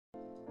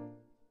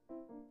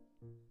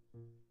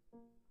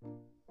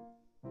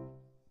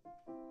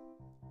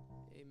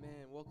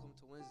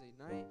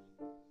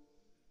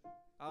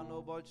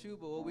about you,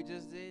 but what we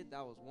just did,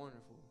 that was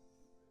wonderful.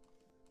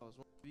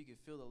 You can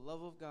feel the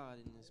love of God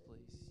in this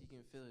place. You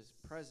can feel his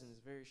presence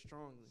very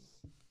strongly.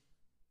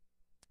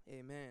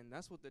 Amen.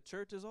 That's what the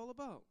church is all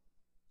about.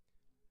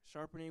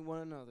 Sharpening one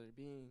another,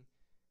 being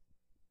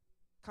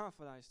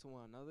confidants to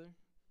one another.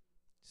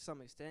 To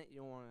some extent, you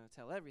don't want to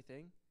tell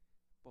everything,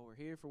 but we're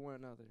here for one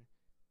another.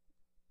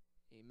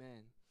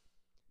 Amen.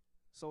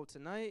 So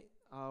tonight,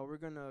 we're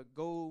going to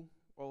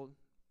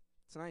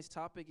tonight's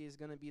topic is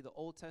going to be the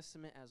Old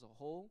Testament as a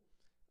whole.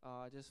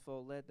 I just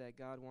feel led that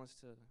God wants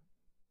to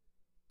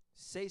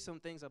say some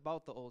things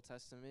about the Old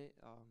Testament.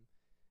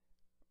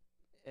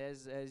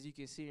 As you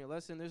can see in your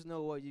lesson, there's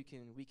no way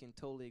we can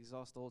totally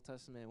exhaust the Old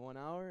Testament in 1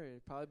 hour.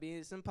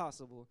 It's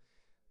impossible.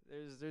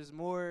 There's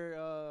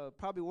more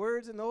probably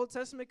words in the Old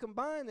Testament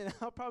combined than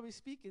I'll probably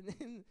speak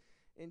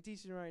in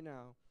teaching right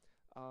now.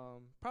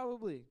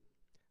 Probably.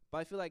 But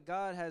I feel like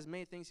God has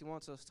many things he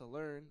wants us to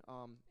learn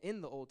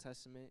in the Old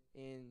Testament.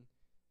 And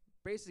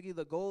basically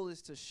the goal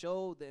is to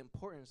show the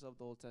importance of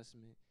the Old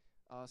Testament.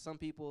 Some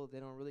people, they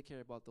don't really care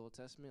about the Old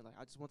Testament. Like,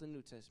 I just want the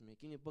New Testament.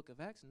 Give me a book of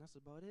Acts, and that's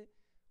about it.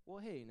 Well,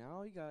 hey,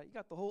 now you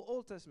got the whole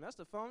Old Testament. That's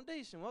the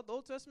foundation. Well, the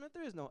Old Testament,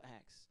 there is no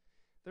Acts.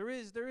 There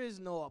is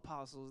no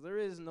apostles. There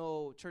is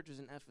no churches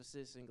in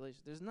Ephesus and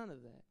Galatia. There's none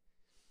of that.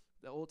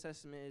 The Old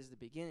Testament is the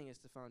beginning. It's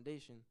the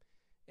foundation.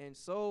 And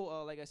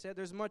so, like I said,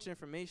 there's much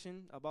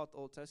information about the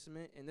Old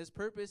Testament, and this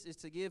purpose is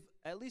to give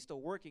at least a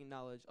working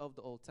knowledge of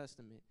the Old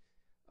Testament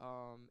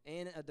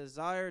and a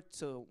desire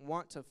to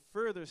want to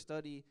further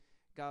study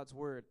God's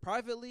word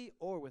privately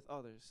or with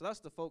others. So that's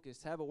the focus,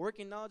 to have a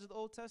working knowledge of the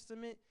Old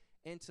Testament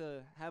and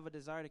to have a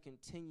desire to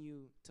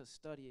continue to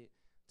study it,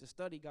 to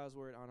study God's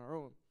word on our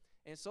own.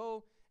 And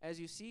so, as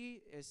you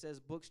see, it says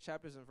books,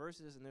 chapters, and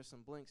verses, and there's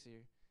some blanks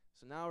here.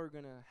 So now we're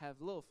going to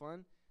have a little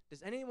fun.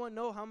 Does anyone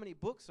know how many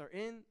books are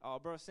in? Oh,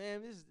 bro,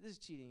 Sam, this is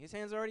cheating. His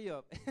hand's already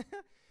up.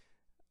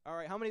 All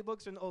right, how many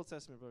books are in the Old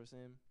Testament, bro,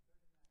 Sam?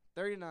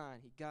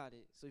 39. He got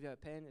it. So if you have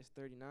a pen, it's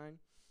 39.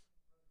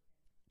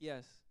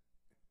 Yes.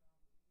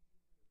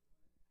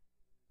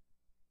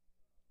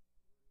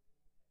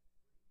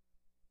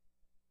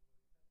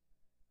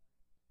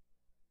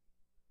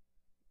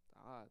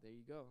 Ah, there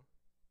you go.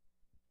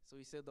 So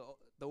he said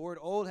the word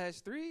old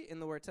has 3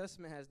 and the word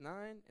testament has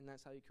 9, and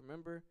that's how you can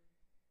remember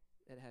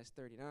that it has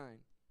 39.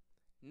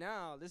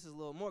 Now, this is a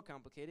little more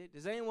complicated.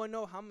 Does anyone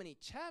know how many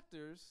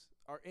chapters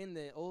are in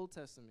the Old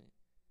Testament?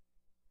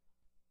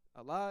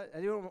 A lot?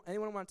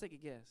 Anyone want to take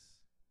a guess?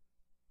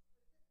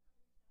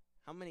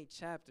 How many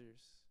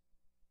chapters?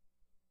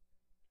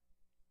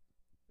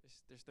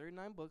 There's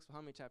 39 books, but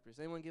how many chapters?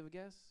 Anyone give a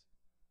guess?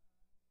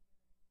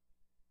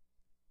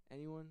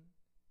 Anyone?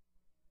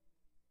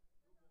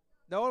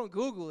 Don't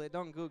Google it.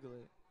 Don't Google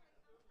it.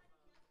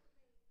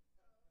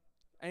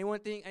 Anyone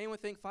think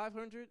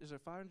 500? Is there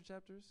 500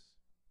 chapters?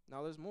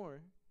 No, there's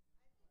more.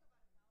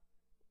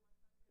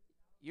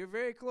 You're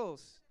very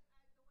close.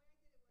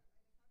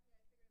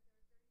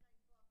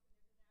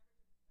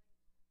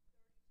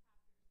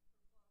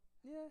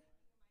 Yeah.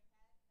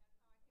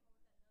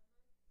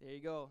 There you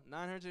go.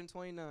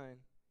 929.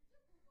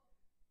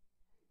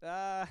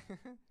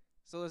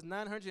 So it's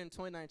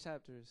 929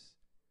 chapters.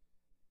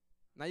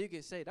 Now you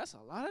can say, that's a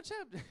lot of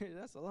chapters.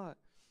 That's a lot.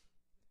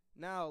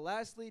 Now,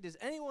 lastly, does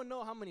anyone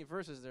know how many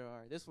verses there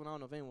are? This one I don't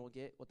know if anyone will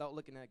get without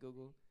looking at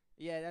Google.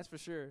 Yeah, that's for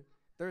sure.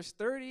 There's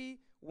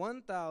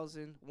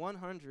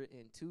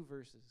 31,102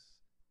 verses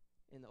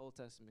in the Old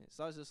Testament.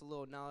 So that's just a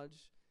little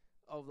knowledge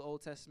of the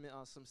Old Testament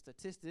on some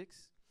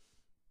statistics.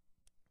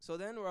 So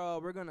then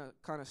we're going to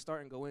kind of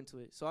start and go into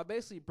it. So I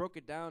basically broke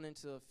it down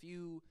into a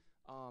few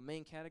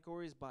main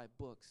categories by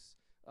books.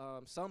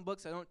 Some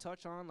books I don't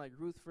touch on, like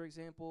Ruth, for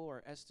example,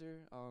 or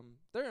Esther.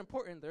 They're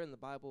important. They're in the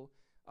Bible.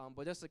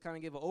 But just to kind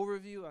of give an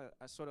overview,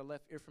 I sort of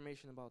left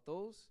information about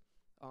those.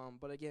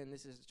 But again,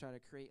 this is to try to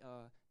create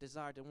a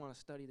desire to want to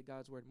study the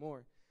God's word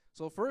more.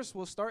 So first,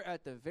 we'll start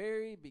at the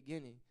very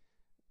beginning.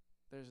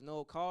 There's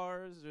no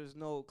cars. There's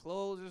no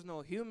clothes. There's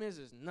no humans.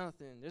 There's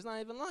nothing. There's not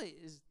even light.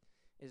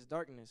 It's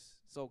darkness.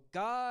 So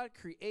God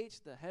creates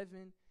the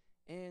heaven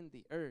and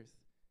the earth.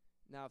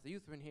 Now, if the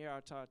youth are in here,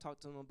 I'll try to talk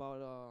to them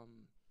about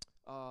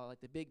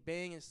like the Big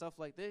Bang and stuff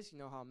like this. You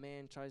know how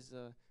man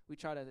we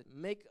try to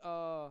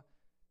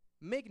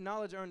make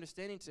knowledge or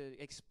understanding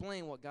to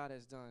explain what God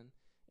has done.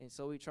 And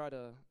so we try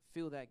to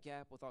fill that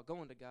gap without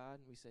going to God.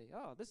 And we say,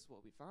 oh, this is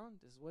what we found.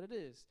 This is what it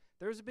is.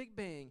 There's a Big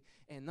Bang,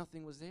 and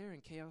nothing was there,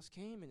 and chaos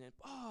came, and then,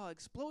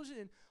 explosion,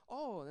 and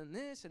and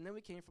this, and then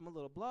we came from a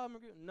little blob.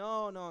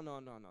 No.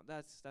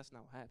 That's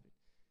not what happened.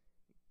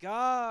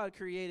 God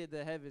created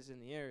the heavens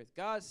and the earth.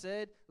 God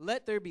said,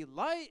 let there be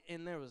light,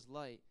 and there was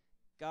light.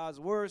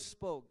 God's word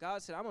spoke.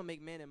 God said, I'm going to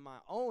make man in my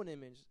own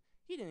image.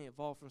 He didn't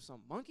evolve from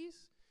some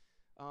monkeys.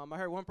 I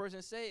heard one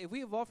person say, if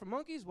we evolved from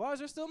monkeys, why is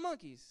there still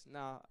monkeys?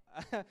 Nah,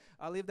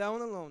 I'll leave that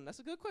one alone. That's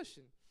a good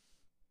question.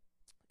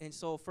 And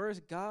so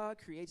first, God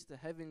creates the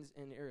heavens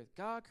and the earth.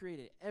 God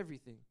created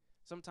everything.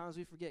 Sometimes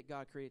we forget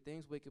God created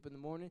things. Wake up in the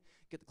morning,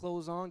 get the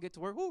clothes on, get to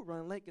work,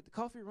 run late, get the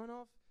coffee, run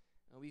off.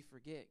 And we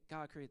forget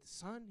God created the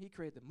sun. He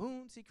created the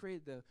moons. He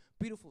created the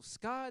beautiful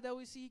sky that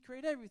we see. He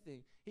created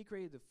everything. He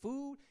created the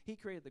food. He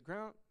created the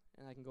ground.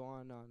 And I can go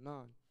on and on and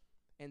on.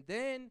 And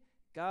then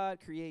God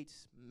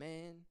creates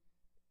man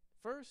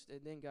first,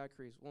 and then God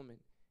creates woman.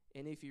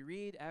 And if you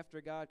read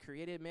after God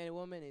created man and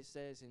woman, it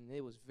says, and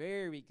it was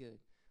very good.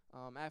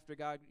 After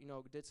God,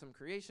 did some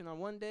creation on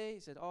one day, he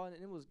said, oh, and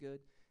it was good.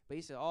 But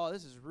he said, oh,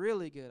 this is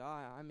really good.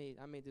 I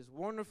made this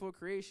wonderful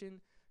creation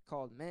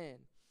called man.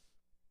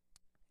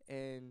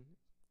 And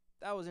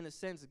that was, in a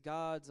sense,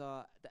 God's,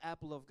 the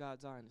apple of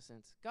God's eye, in a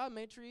sense. God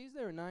made trees.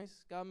 They were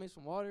nice. God made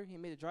some water. He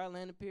made the dry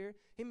land appear.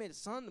 He made the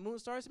sun, the moon,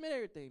 stars. He made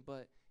everything.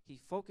 But he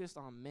focused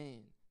on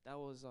man. That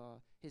was,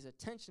 his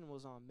attention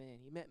was on man.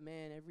 He met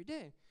man every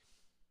day.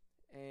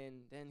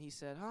 And then he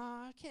said,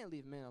 I can't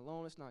leave man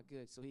alone. It's not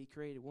good. So he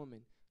created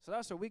woman. So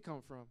that's where we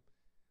come from.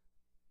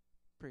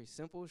 Pretty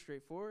simple,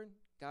 straightforward.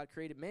 God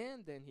created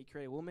man, then he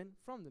created woman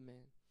from the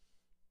man.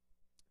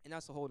 And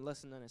that's a whole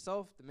lesson in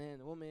itself. The man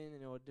and the woman,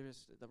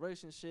 there's the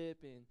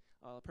relationship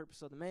and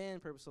purpose of the man,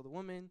 purpose of the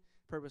woman,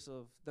 purpose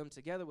of them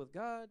together with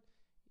God.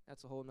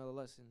 That's a whole nother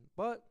lesson.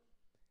 But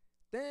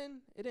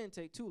then it didn't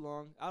take too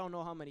long. I don't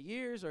know how many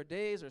years or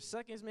days or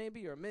seconds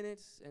maybe or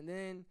minutes. And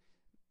then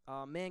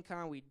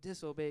mankind, we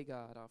disobey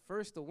God.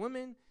 First the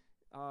woman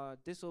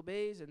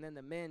disobeys, and then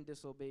the man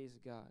disobeys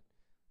God.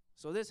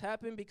 So this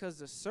happened because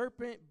the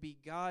serpent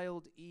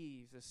beguiled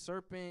Eve. The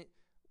serpent,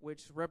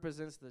 which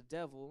represents the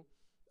devil,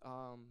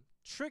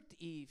 tricked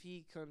Eve.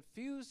 He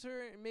confused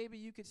her, and maybe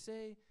you could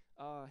say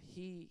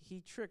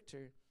he tricked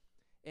her.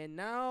 And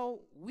now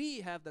we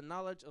have the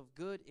knowledge of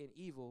good and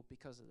evil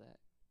because of that.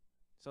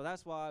 So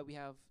that's why we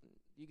have,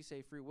 you could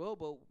say, free will,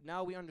 but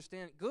now we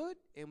understand good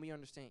and we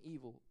understand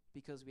evil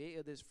because we ate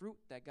of this fruit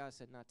that God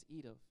said not to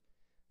eat of.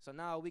 So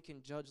now we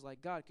can judge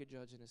like God could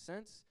judge, in a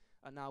sense.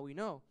 Now we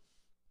know.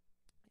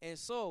 And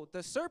so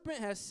the serpent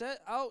has set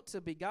out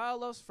to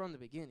beguile us from the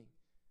beginning.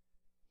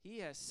 He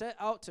has set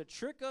out to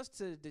trick us,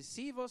 to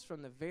deceive us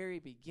from the very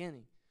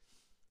beginning.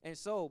 And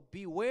so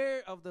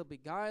beware of the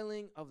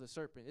beguiling of the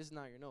serpent. It's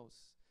not your nose.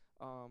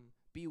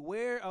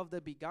 Beware of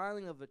the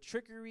beguiling, of the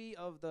trickery,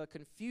 of the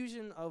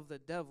confusion of the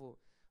devil.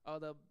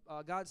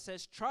 God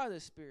says, try the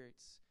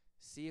spirits.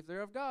 See if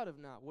they're of God or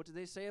not. What do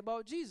they say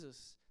about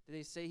Jesus? Do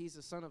they say he's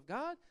the Son of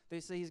God? They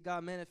say he's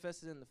God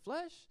manifested in the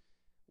flesh?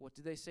 What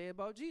do they say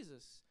about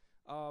Jesus?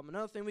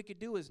 Another thing we could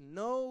do is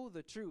know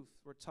the truth.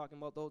 We're talking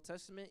about the Old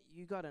Testament.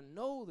 You got to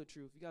know the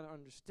truth. You got to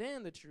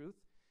understand the truth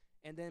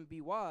and then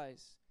be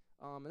wise.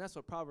 And that's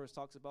what Proverbs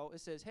talks about.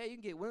 It says, hey, you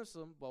can get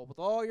wisdom, but with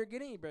all you're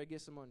getting, you better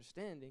get some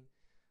understanding.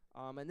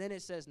 And then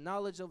it says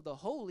knowledge of the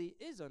holy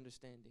is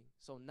understanding.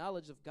 So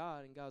knowledge of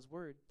God and God's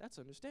word, that's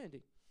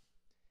understanding.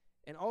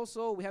 And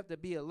also we have to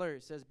be alert.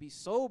 It says be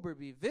sober,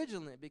 be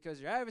vigilant,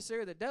 because your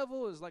adversary, the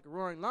devil, is like a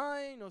roaring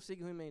lion,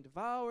 seeking whom he may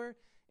devour,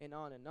 and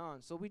on and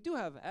on. So we do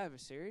have an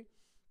adversary,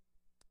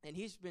 and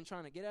he's been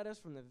trying to get at us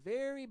from the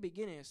very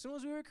beginning. As soon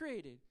as we were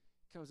created,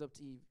 comes up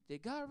to Eve.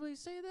 Did God really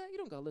say that? You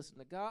don't got to listen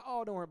to God.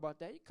 Oh, don't worry about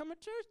that. You come to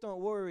church, don't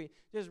worry.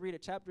 Just read a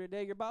chapter a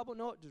day of your Bible.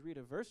 No, just read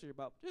a verse of your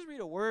Bible. Just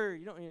read a word.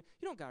 You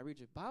don't got to read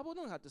your Bible.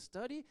 You don't have to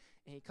study.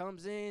 And he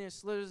comes in and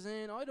slithers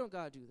in. Oh, you don't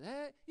got to do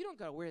that. You don't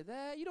got to wear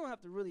that. You don't have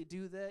to really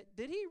do that.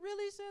 Did he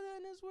really say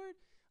that in his word?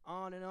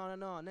 On and on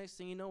and on. Next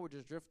thing you know, we're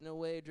just drifting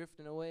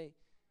away.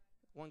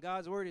 When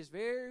God's word is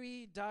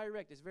very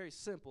direct, it's very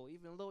simple.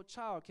 Even a little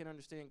child can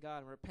understand God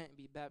and repent and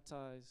be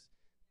baptized.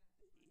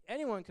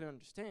 Anyone can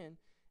understand.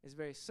 It's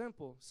very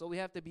simple. So we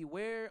have to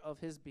beware of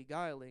his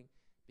beguiling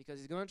because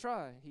he's going to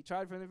try. He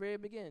tried from the very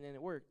beginning, and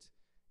it worked.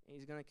 And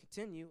he's going to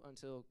continue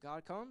until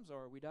God comes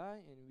or we die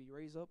and we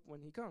raise up when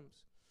he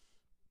comes.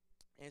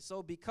 And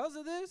so because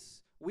of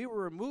this, we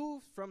were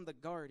removed from the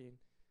garden.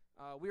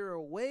 We were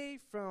away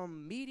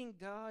from meeting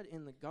God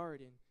in the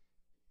garden.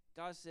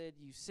 God said,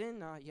 you sin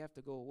now, you have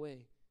to go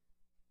away.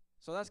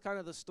 So that's kind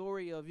of the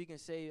story of, you can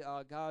say,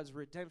 God's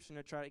redemption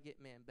to try to get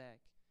man back.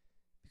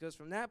 Because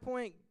from that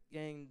point,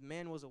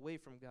 man was away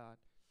from God.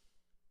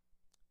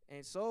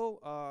 And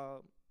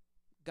so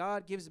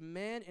God gives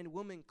man and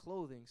woman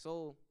clothing.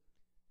 So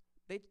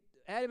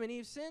Adam and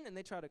Eve sinned, and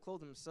they try to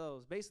clothe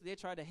themselves. Basically, they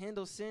try to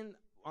handle sin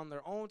on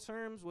their own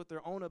terms, with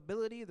their own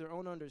ability, their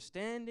own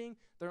understanding,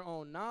 their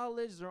own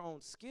knowledge, their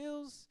own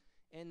skills,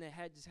 and they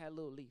just had a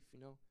little leaf,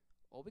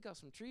 Oh, we got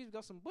some trees, we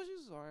got some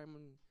bushes. All right, I'm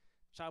going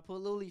to try to put a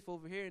little leaf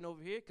over here and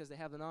over here because they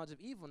have the knowledge of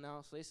evil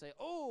now. So they say,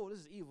 oh, this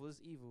is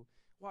evil.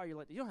 Why are you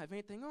like that? You don't have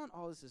anything on?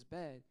 Oh, this is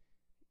bad.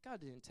 God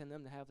didn't intend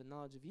them to have the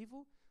knowledge of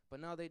evil, but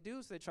now they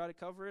do, so they try to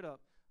cover it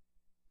up.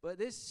 But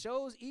this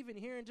shows, even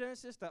here in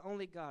Genesis, that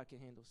only God can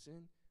handle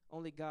sin.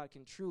 Only God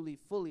can truly,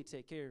 fully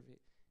take care of it.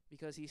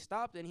 Because he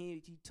stopped and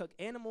he took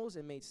animals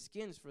and made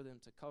skins for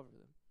them to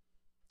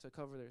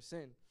cover their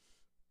sin.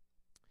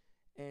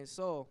 And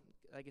so,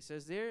 like it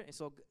says there,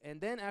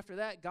 and then after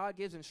that, God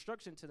gives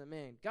instruction to the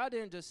man. God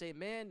didn't just say,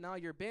 man, now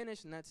you're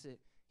banished and that's it.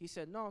 He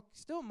said, no,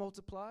 still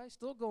multiply,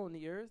 still go on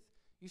the earth.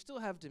 You still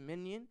have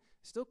dominion,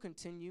 still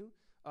continue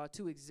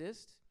to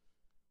exist.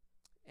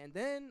 And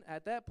then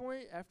at that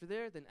point, after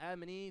there, then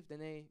Adam and Eve, then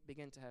they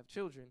begin to have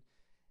children.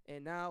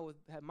 And now with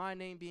my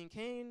name being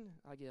Kane,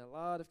 I get a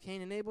lot of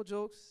Cain and Abel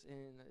jokes,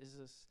 and it's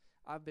just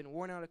I've been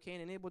worn out of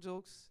Cain and Abel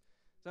jokes.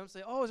 So I'm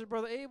saying, oh, is your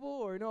brother Abel?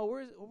 Or no,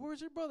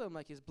 where's your brother? I'm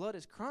like, his blood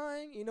is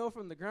crying,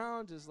 from the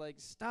ground. Just like,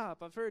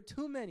 stop. I've heard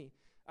too many.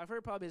 I've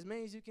heard probably as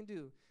many as you can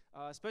do.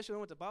 Especially when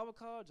I went to Bible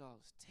college. Oh,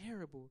 it was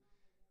terrible.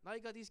 Now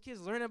you got these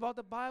kids learning about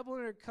the Bible,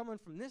 and they're coming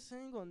from this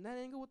angle and that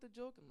angle with the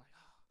joke. I'm like,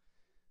 oh,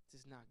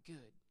 this is not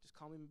good. Just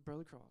call me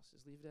Brother Cross.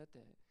 Just leave it at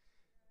that.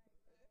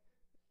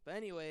 But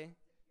anyway,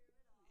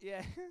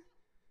 yeah.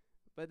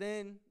 But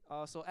then,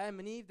 so Adam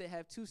and Eve, they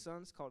have two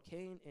sons called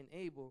Cain and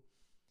Abel.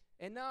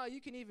 And now you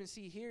can even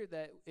see here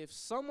that if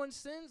someone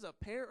sins, a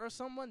parent or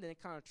someone, then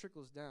it kind of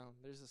trickles down.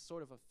 There's a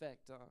sort of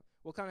effect.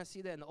 We'll kind of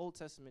see that in the Old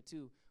Testament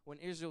too. When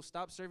Israel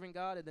stopped serving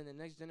God and then the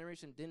next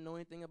generation didn't know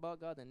anything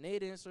about God, then they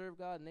didn't serve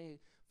God and they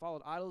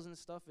followed idols and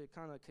stuff, it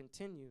kind of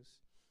continues.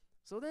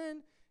 So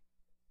then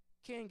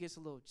Cain gets a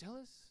little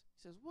jealous.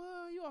 He says,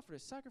 well, you offered a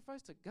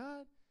sacrifice to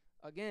God?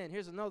 Again,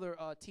 here's another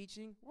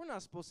teaching. We're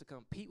not supposed to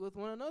compete with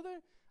one another.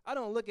 I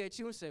don't look at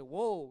you and say,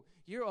 whoa,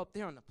 you're up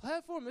there on the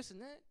platform, this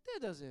and that.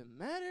 That doesn't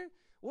matter.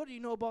 What do you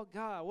know about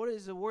God? What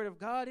is the word of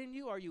God in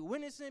you? Are you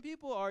witnessing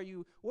people? What are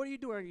you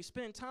doing? Are you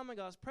spending time in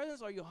God's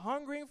presence? Are you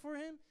hungering for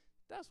him?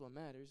 That's what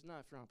matters, not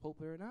if you're on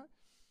pulpit or not.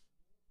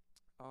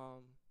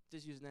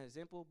 Just using that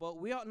example. But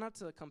we ought not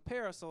to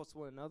compare ourselves to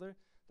one another.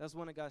 That's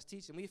one of God's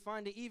teaching. We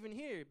find it even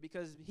here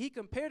because he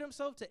compared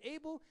himself to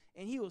Abel,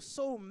 and he was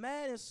so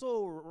mad and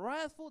so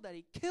wrathful that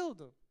he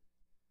killed him.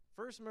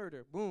 First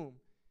murder, boom.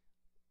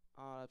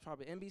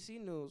 Probably NBC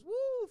News.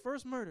 Woo,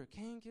 first murder.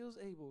 Cain kills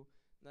Abel.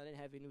 Now, I didn't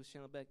have a news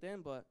channel back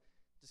then, but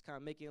just kind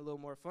of making it a little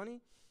more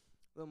funny,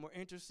 a little more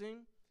interesting.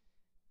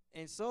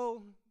 And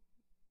so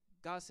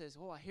God says,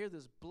 oh, I hear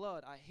this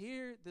blood. I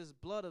hear this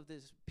blood of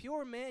this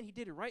pure man. He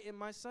did it right in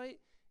my sight,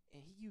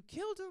 and you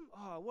killed him?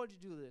 Oh, why did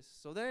you do this?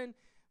 So then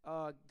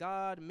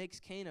God makes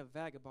Cain a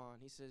vagabond.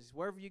 He says,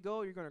 wherever you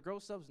go, you're going to grow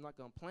stuff. It's not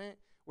going to plant.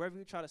 Wherever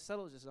you try to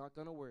settle, it's just not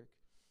going to work.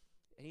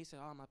 And he said,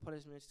 oh, my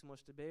punishment is too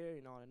much to bear,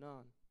 and on and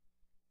on.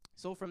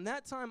 So from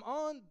that time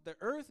on, the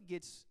earth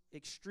gets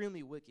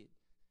extremely wicked.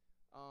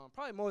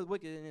 Probably more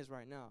wicked than it is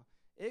right now.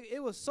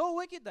 It was so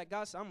wicked that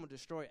God said, I'm going to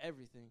destroy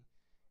everything.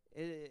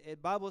 The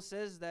Bible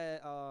says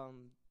that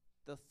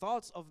the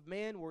thoughts of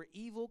man were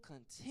evil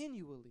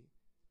continually.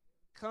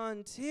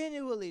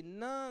 Continually,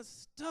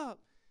 non-stop.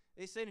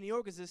 They say New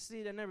York is a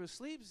city that never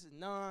sleeps.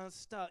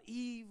 Non-stop,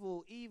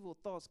 evil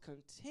thoughts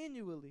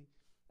continually.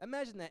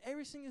 Imagine that,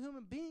 every single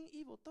human being,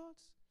 evil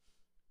thoughts.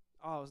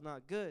 Oh, it's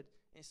not good.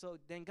 And so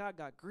then God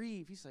got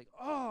grieved. He's like,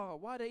 oh,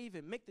 why did I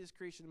even make this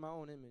creation in my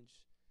own image?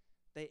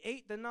 They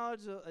ate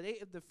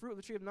the fruit of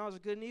the tree of knowledge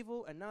of good and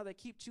evil, and now they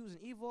keep choosing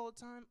evil all the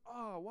time.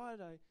 Oh, why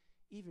did I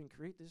even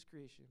create this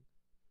creation?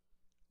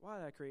 Why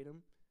did I create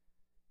him?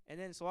 And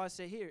then so I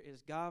say here,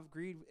 is God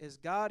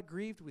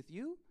grieved with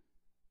you?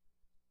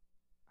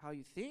 How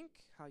you think,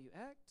 how you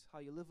act, how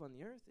you live on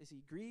the earth? Is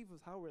he grieved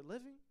with how we're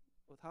living,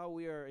 with how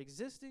we are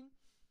existing?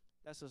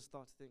 That's just a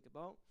thought to think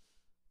about.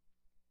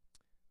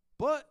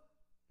 But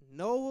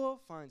Noah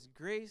finds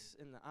grace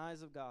in the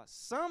eyes of God.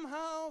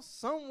 Somehow,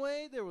 some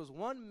way, there was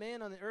one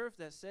man on the earth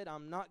that said,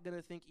 I'm not going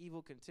to think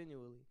evil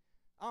continually.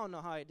 I don't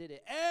know how he did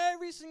it.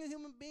 Every single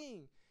human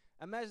being.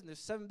 Imagine there's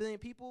 7 billion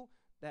people.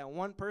 That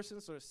one person,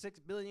 so 6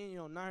 billion,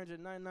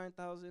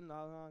 999,000.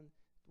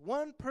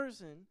 One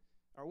person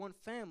or one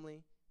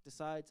family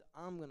decides,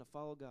 I'm going to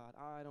follow God.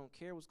 I don't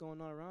care what's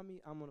going on around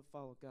me. I'm going to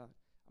follow God.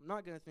 I'm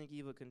not going to think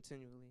evil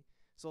continually.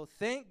 So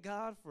thank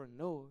God for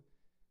Noah.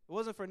 If it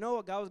wasn't for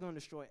Noah, God was going to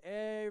destroy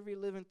every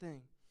living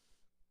thing.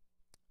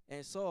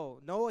 And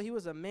so Noah, he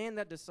was a man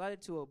that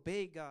decided to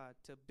obey God,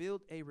 to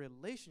build a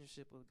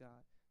relationship with God,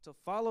 to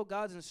follow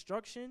God's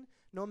instruction,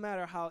 no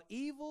matter how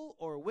evil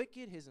or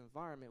wicked his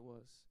environment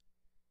was.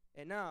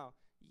 And now,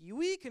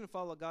 we can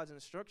follow God's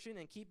instruction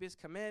and keep his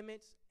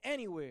commandments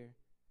anywhere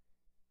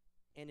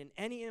and in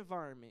any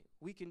environment.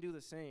 We can do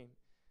the same.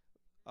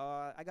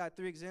 I got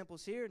 3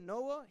 examples here.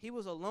 Noah, he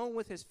was alone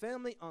with his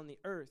family on the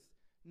earth.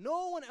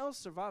 No one else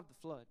survived the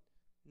flood.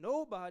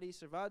 Nobody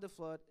survived the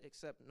flood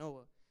except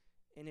Noah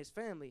and his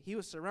family. He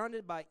was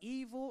surrounded by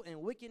evil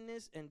and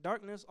wickedness and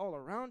darkness all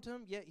around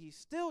him, yet he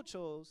still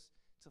chose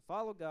to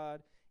follow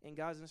God and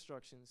God's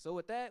instructions. So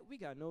with that, we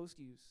got no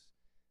excuse.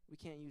 We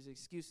can't use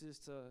excuses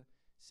to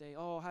say,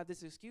 oh, I have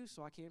this excuse,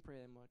 so I can't pray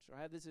that much. Or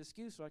I have this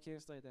excuse, so I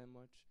can't study that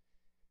much.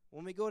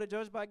 When we go to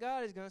judge by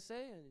God, he's going to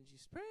say, did you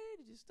pray?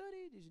 Did you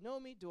study? Did you know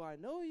me? Do I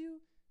know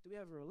you? Do we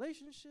have a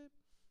relationship?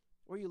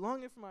 Were you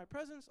longing for my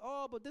presence?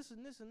 Oh, but this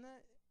and this and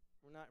that.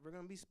 We're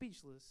going to be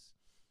speechless.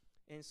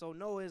 And so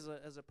Noah is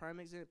a prime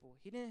example.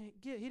 He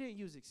didn't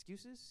use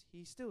excuses.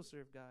 He still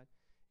served God.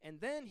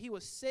 And then he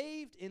was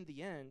saved in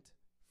the end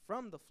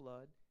from the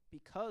flood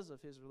because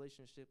of his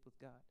relationship with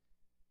God.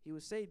 He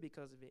was saved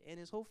because of it, and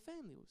his whole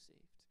family was saved.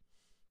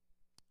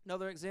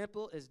 Another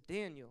example is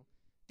Daniel.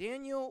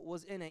 Daniel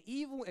was in an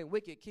evil and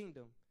wicked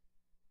kingdom.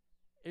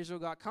 Israel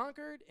got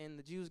conquered, and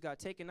the Jews got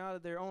taken out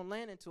of their own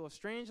land into a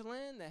strange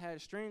land that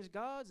had strange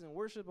gods and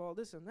worship all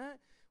this and that.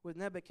 With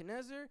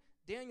Nebuchadnezzar,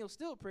 Daniel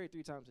still prayed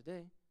 3 times a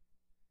day.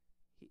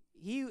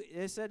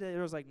 It said that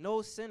there was like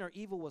no sin or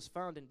evil was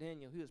found in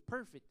Daniel. He was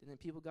perfect, and then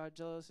people got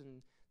jealous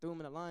and threw him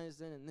in the lion's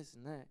den and this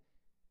and that.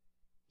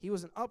 He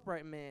was an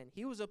upright man.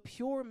 He was a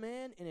pure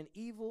man in an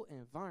evil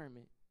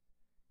environment.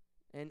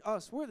 And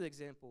us, we're the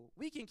example.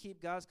 We can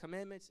keep God's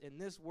commandments in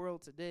this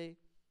world today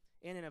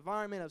in an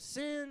environment of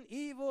sin,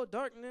 evil,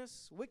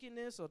 darkness,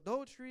 wickedness,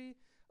 adultery,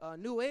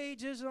 new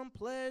ageism,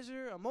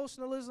 pleasure,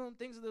 emotionalism,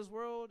 things of this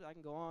world. I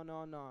can go on and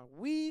on and on.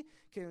 We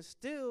can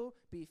still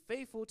be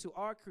faithful to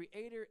our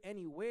Creator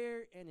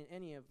anywhere and in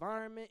any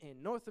environment,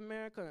 in North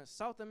America, in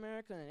South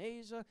America, in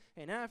Asia,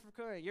 in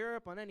Africa, in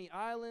Europe, on any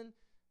island.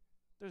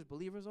 There's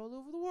believers all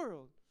over the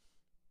world.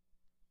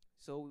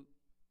 So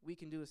we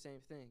can do the same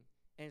thing.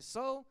 And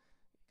so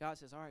God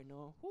says, all right,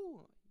 Noah,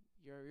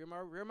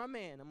 you're my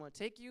man. I'm going to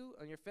take you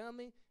and your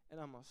family, and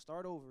I'm going to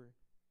start over.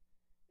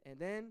 And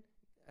then,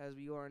 as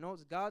we already know,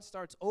 God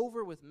starts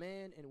over with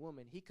man and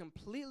woman. He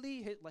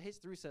completely hits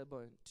the reset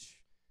button.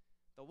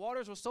 The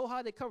waters were so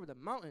high they covered the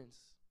mountains.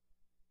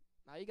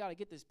 Now you got to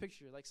get this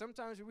picture. Like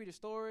sometimes we read a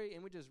story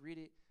and we just read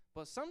it,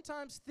 but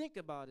sometimes think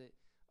about it.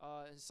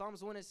 In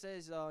Psalms 1 it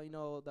says,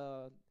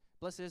 the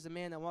blessed is the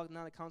man that walks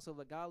not in the counsel of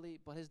the godly,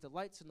 but his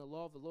delights in the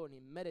law of the Lord, and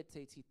he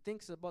meditates. He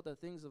thinks about the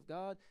things of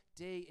God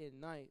day and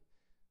night.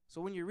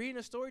 So when you're reading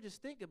a story,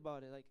 just think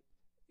about it, like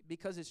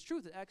because it's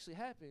truth. It actually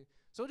happened.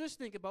 So just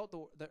think about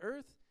the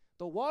earth.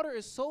 The water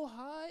is so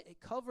high, it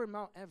covered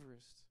Mount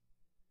Everest.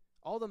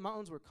 All the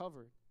mountains were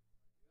covered.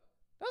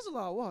 That's a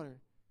lot of water.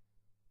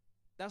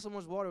 That's how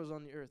much water was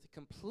on the earth. It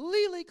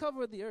completely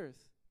covered the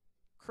earth.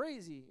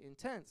 Crazy,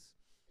 intense.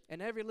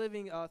 And every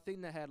living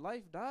thing that had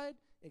life died,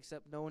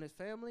 except Noah and his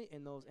family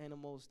and those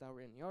animals that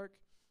were in the ark.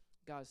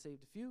 God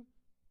saved a few.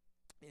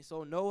 And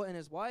so Noah and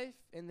his wife,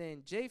 and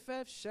then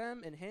Japheth,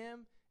 Shem, and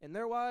Ham, and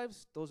their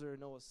wives, those are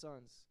Noah's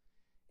sons.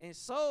 And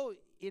so,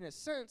 in a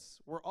sense,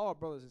 we're all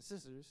brothers and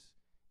sisters,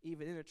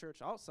 even in the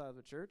church, outside of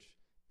the church,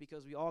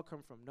 because we all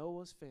come from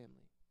Noah's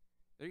family.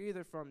 They're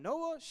either from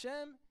Noah,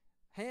 Shem,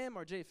 Ham,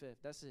 or Japheth.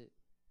 That's it.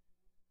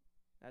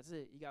 That's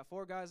it. You got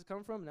 4 guys to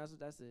come from, and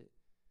that's it.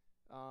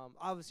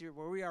 Obviously,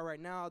 where we are right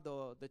now,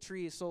 the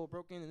tree is so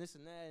broken and this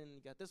and that, and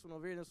you got this one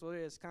over here, this one over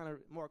there. It's kind of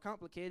more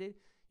complicated.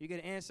 You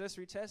get an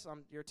ancestry test.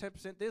 You're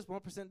 10% this,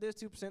 1% this,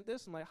 2%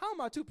 this. I'm like, how am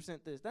I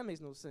 2% this? That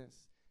makes no sense.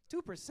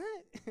 2%?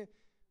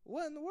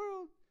 What in the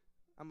world?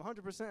 I'm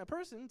 100% a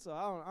person, so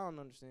I don't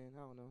understand.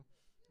 I don't know.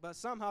 But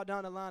somehow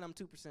down the line, I'm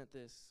 2%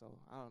 this. So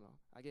I don't know,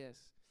 I guess.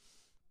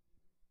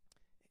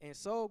 And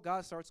so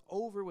God starts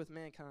over with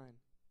mankind.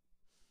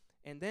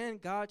 And then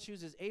God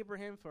chooses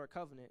Abraham for a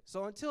covenant.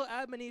 So until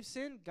Adam and Eve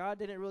sinned, God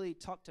didn't really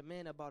talk to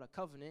man about a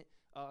covenant,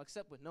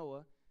 except with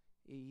Noah.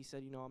 He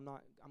said,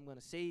 I'm going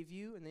to save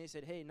you. And then he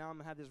said, hey, now I'm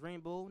going to have this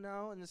rainbow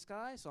now in the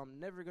sky, so I'm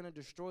never going to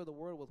destroy the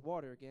world with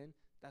water again.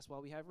 That's why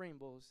we have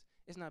rainbows.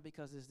 It's not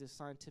because it's this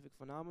scientific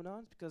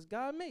phenomenon. It's because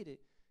God made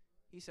it.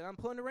 He said, I'm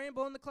putting a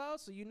rainbow in the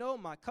clouds, so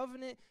my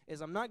covenant is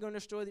I'm not going to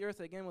destroy the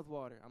earth again with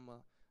water. I'm going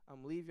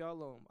to leave y'all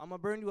alone. I'm going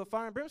to burn you with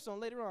fire and brimstone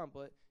later on,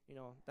 but,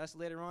 that's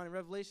later on in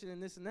Revelation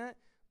and this and that.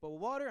 But with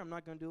water, I'm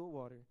not going to do it with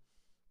water.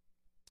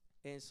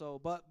 And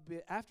so, but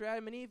after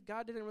Adam and Eve,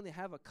 God didn't really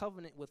have a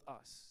covenant with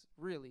us,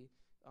 really.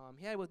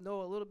 He had with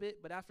Noah a little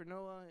bit, but after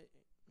Noah,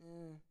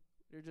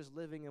 they're just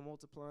living and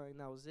multiplying.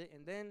 That was it.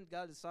 And then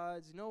God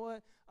decides, you know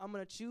what? I'm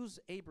going to choose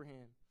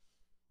Abraham.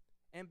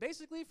 And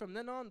basically, from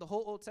then on, the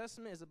whole Old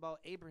Testament is about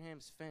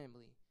Abraham's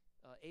family,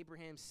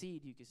 Abraham's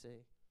seed, you could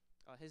say,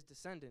 his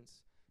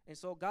descendants. And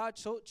so God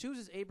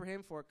chooses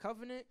Abraham for a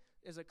covenant.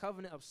 There's a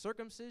covenant of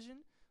circumcision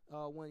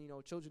when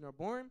children are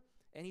born.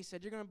 And he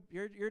said,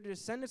 your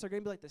descendants are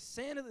going to be like the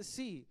sand of the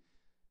sea,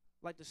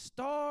 like the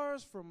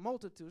stars from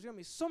multitudes. There's going to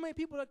be so many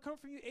people that come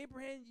from you,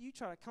 Abraham. You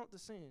try to count the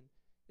sand.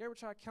 You ever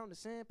try to count the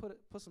sand?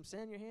 Put some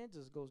sand in your hand,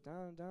 just goes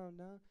down, down,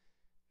 down.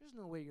 There's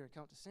no way you're going to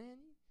count the sand.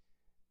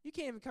 You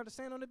can't even count the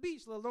sand on the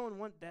beach, let alone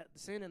the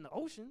sand in the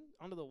ocean,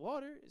 under the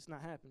water. It's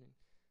not happening.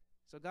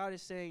 So God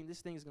is saying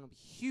this thing is going to be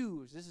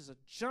huge. This is a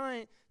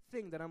giant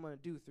thing that I'm going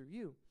to do through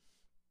you.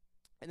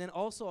 And then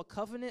also a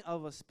covenant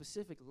of a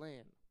specific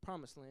land,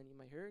 promised land, you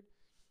might heard.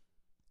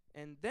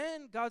 And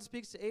then God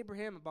speaks to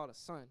Abraham about a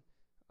son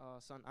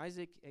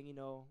Isaac. And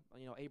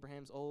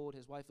Abraham's old,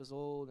 his wife is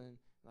old, and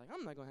like,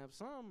 I'm not going to have a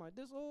son. I'm like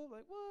this old,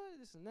 like what,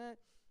 this and that.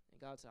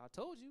 And God said, I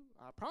told you,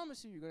 I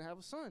promise you, you're going to have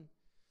a son.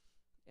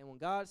 And when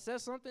God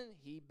says something,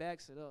 he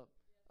backs it up.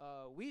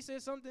 We say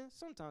something,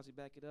 sometimes we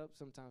back it up,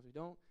 sometimes we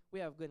don't. We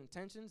have good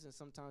intentions, and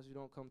sometimes we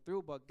don't come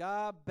through, but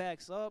God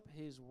backs up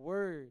his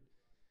word.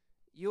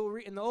 You'll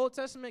read in the Old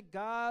Testament,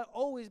 God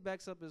always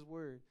backs up his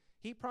word.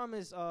 He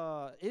promised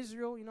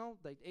Israel,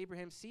 like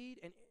Abraham's seed,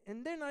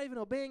 and they're not even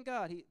obeying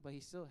God, but he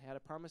still had a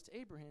promise to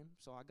Abraham.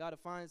 So I got to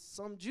find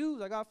some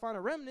Jews, I got to find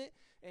a remnant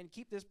and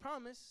keep this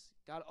promise.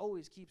 God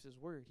always keeps his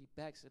word. He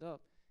backs it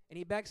up, and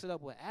he backs it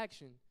up with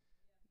action.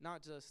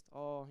 Not just,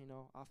 I'll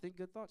think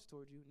good thoughts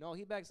towards you. No,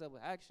 he backs up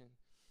with action.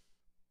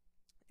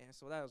 And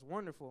so that was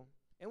wonderful.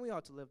 And we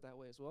ought to live that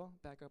way as well.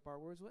 Back up our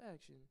words with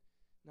action.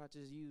 Not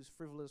just use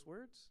frivolous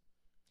words.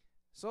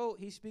 So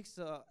God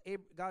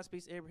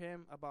speaks to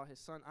Abraham about his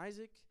son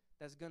Isaac.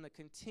 that's going to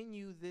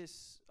continue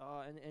this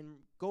and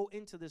go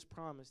into this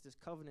promise, this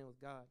covenant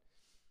with God.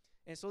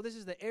 And so this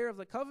is the heir of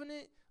the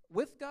covenant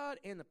with God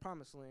and the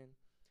promised land.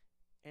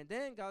 And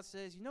then God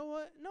says, you know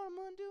what? No, I'm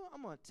going to do?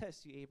 I'm going to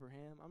test you,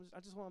 Abraham. I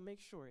just want to make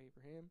sure,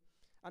 Abraham.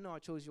 I know I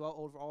chose you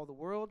all over all the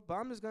world, but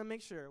I'm just going to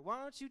make sure.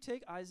 Why don't you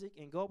take Isaac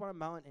and go up on a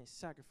mountain and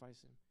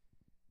sacrifice him?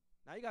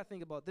 Now, you got to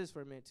think about this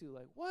for a minute, too.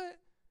 Like, what?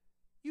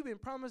 You've been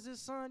promised this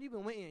son. You've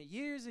been waiting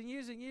years and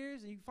years and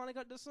years, and you finally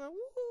got this son.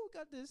 Woo,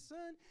 got this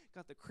son.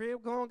 Got the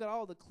crib going, got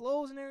all the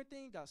clothes and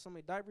everything. Got so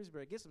many diapers.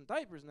 Better get some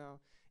diapers now.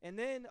 And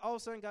then all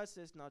of a sudden, God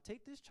says, now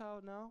take this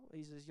child now.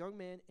 He's this young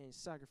man, and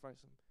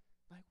sacrifice him.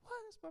 Like, what?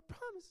 That's my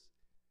promise.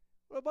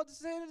 What about the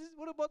sand?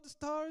 What about the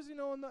stars,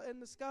 in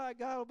the sky?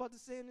 God, what about the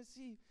sand and the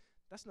sea?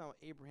 That's not what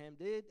Abraham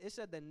did. It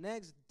said the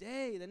next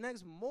day, the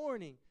next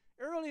morning,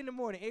 early in the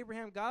morning,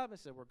 Abraham got up and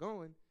said, we're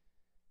going.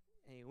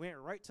 And he went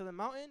right to the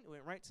mountain,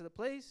 went right to the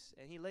place,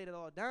 and he laid it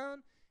all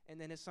down. And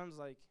then his son's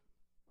like,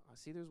 I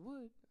see there's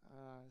wood.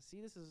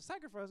 See, this is a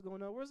sacrifice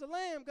going on. Where's the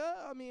lamb,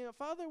 God?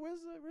 Father, where's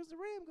the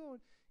ram going?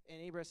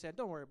 And Abraham said,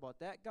 don't worry about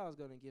that. God's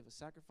going to give a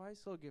sacrifice.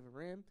 He'll give a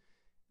ram.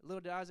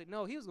 Little did Isaac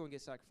know he was going to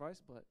get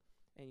sacrificed, but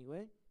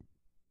anyway.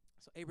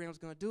 So Abraham's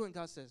going to do it, and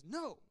God says,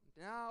 no,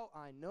 now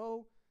I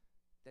know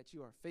that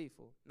you are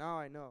faithful. Now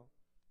I know.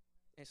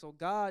 And so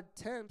God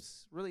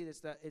tempts, really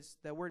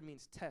that word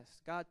means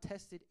test. God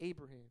tested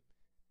Abraham.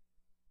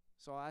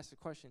 So I ask the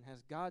question,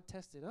 has God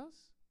tested us?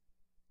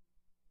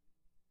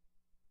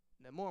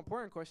 The more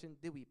important question,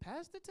 did we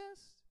pass the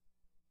test?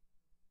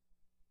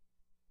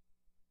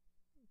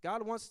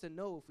 God wants to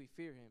know if we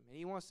fear him, and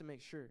he wants to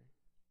make sure.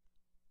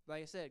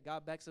 Like I said,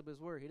 God backs up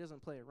his word. He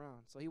doesn't play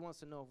around. So he wants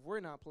to know if we're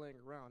not playing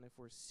around, if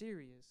we're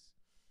serious.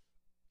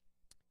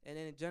 And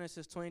then in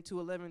Genesis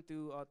 22:11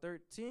 through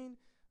 13,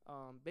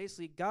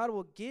 basically God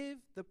will give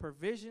the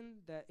provision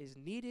that is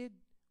needed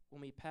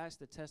when we pass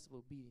the test of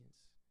obedience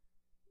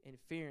and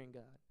fearing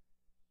God.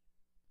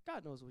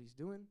 God knows what he's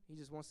doing. He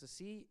just wants to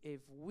see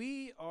if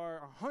we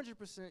are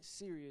 100%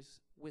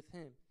 serious with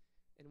him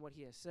and what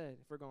he has said,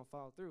 if we're going to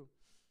follow through.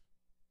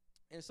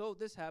 And so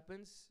this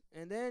happens,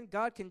 and then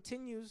God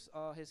continues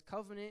his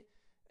covenant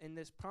and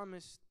this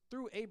promise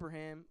through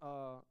Abraham,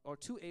 or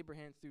to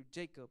Abraham through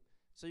Jacob.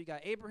 So you got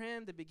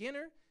Abraham, the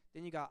beginner,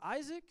 then you got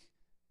Isaac,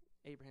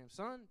 Abraham's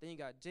son, then you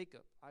got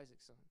Jacob,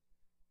 Isaac's son.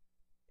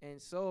 And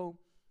so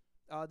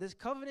this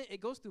covenant, it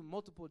goes through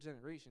multiple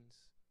generations,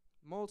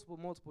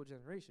 multiple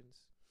generations.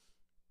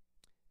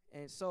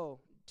 And so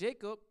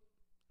Jacob,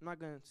 I'm not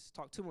going to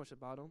talk too much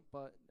about him,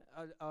 but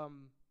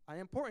an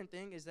important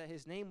thing is that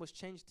his name was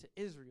changed to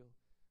Israel.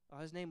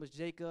 His name was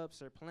Jacob,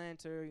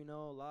 supplanter,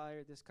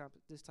 liar, this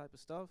type of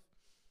stuff.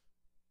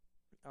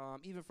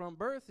 Even from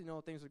birth,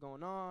 things are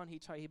going on. He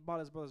bought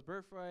his brother's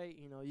birthright.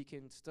 You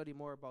can study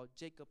more about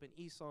Jacob and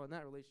Esau and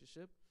that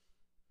relationship.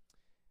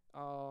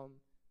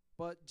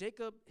 But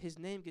Jacob, his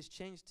name gets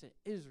changed to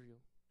Israel.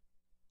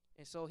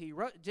 And so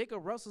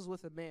Jacob wrestles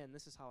with a man.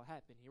 This is how it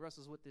happened. He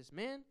wrestles with this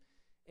man.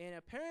 And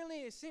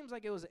apparently it seems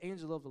like it was an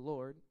angel of the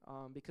Lord.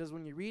 Because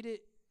when you read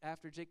it,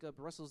 after Jacob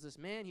wrestles this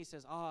man, he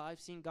says, I've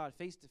seen God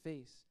face to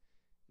face.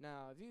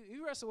 Now, if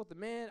you wrestle with a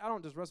man, I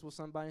don't just wrestle with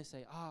somebody and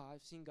say,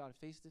 I've seen God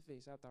face to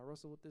face after I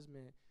wrestle with this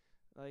man.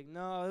 Like,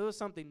 no, it was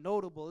something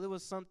notable. It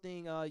was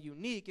something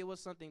unique. It was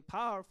something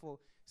powerful,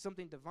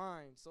 something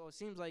divine. So it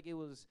seems like it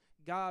was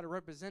God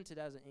represented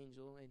as an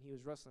angel, and he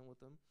was wrestling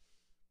with him.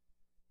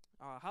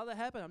 How that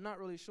happened, I'm not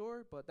really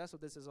sure, but that's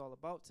what this is all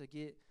about, to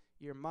get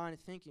your mind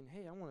thinking,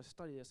 hey, I want to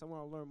study this. I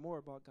want to learn more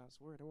about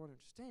God's word. I want to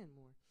understand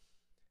more.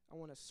 I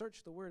want to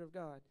search the word of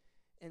God.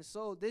 And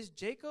so this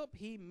Jacob,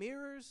 he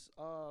mirrors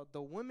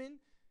the woman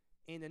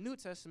in the New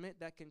Testament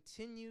that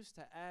continues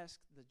to ask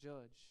the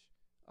judge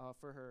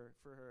for her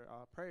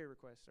prayer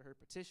request or her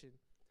petition.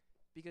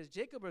 Because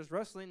Jacob was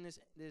wrestling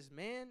this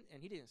man,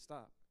 and he didn't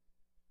stop.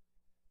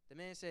 The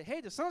man said,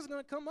 hey, the sun's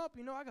going to come up.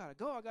 I got to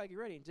go. I got to get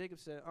ready. And Jacob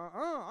said,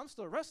 I'm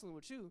still wrestling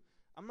with you.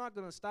 I'm not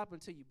going to stop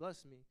until you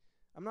bless me.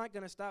 I'm not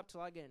going to stop till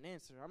I get an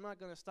answer. I'm not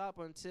going to stop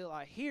until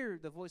I hear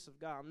the voice of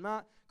God. I'm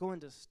not going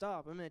to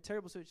stop. I'm in a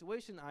terrible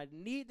situation. I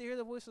need to hear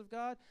the voice of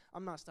God.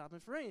 I'm not stopping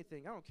for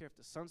anything. I don't care if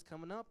the sun's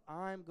coming up.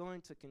 I'm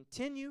going to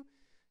continue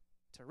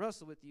to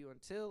wrestle with you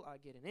until I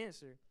get an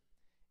answer.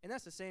 And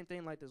that's the same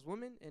thing like this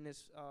woman and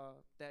this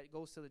that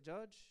goes to the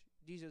judge.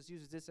 Jesus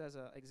uses this as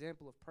an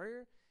example of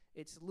prayer.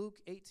 It's Luke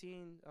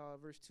 18,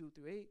 verse 2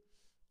 through 8.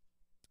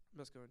 I'm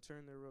just going to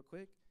turn there real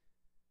quick.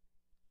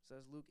 It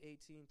says Luke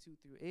 18, 2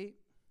 through 8.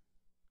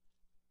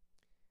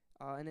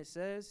 And it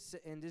says,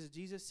 and this is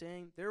Jesus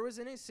saying, there was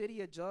in a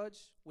city a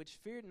judge which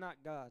feared not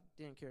God,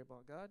 didn't care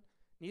about God,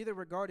 neither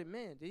regarded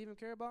man, didn't even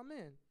care about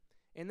man.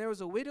 And there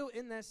was a widow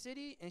in that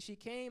city, and she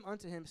came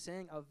unto him,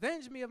 saying,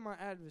 avenge me of my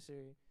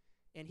adversary.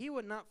 And he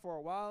would not for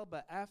a while,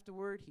 but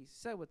afterward he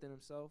said within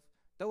himself,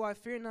 though I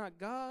fear not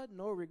God,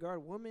 nor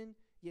regard woman,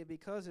 yet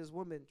because this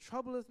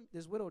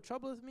widow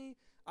troubleth me,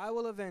 I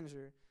will avenge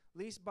her,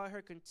 lest by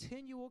her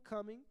continual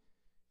coming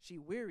she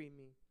weary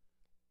me.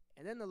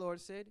 And then the Lord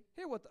said,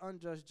 hear what the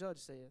unjust judge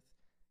saith.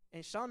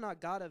 And shall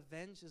not God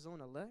avenge his own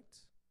elect,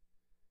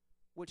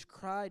 which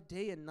cry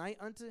day and night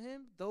unto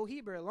him, though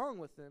he bear long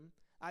with them,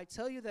 I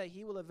tell you that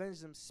he will avenge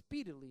them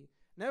speedily.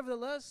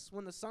 Nevertheless,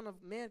 when the Son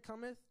of Man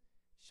cometh,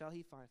 shall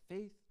he find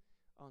faith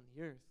on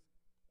the earth?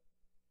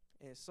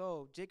 And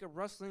so Jacob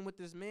wrestling with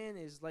this man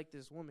is like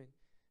this woman.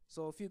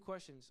 So a few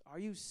questions. Are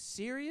you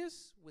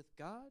serious with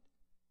God?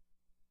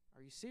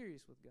 Are you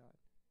serious with God?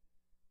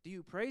 Do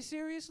you pray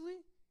seriously?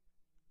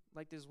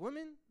 Like this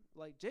woman,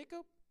 like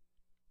Jacob?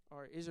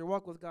 Or is your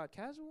walk with God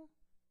casual?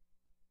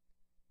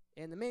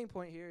 And the main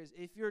point here is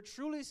if you're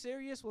truly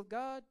serious with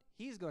God,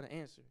 he's going to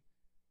answer.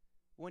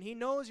 When he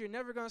knows you're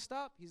never going to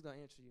stop, he's going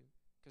to answer you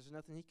because there's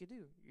nothing he can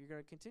do. You're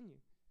going to continue.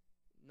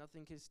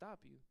 Nothing can stop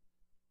you.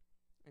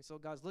 And so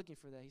God's looking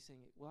for that. He's saying,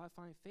 will I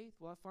find faith?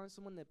 Will I find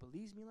someone that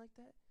believes me like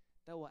that?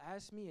 That will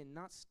ask me and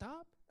not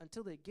stop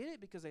until they get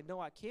it because they know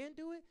I can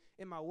do it.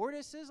 In my word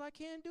it says I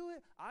can do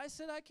it. I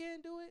said I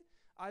can do it.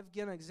 I've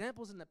given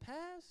examples in the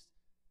past.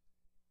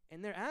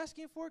 And they're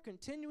asking for it,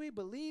 continually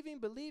believing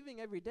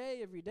every day,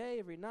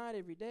 every night,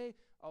 every day.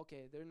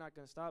 Okay, they're not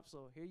going to stop,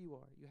 so here you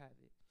are. You have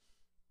it.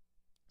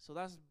 So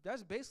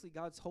that's basically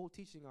God's whole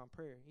teaching on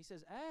prayer. He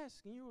says,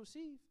 ask and you will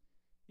receive.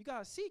 You got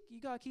to seek.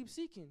 You got to keep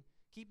seeking.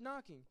 Keep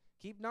knocking.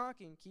 Keep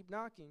knocking. Keep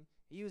knocking.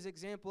 He used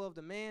example of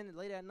the man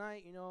late at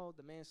night,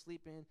 the man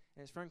sleeping, and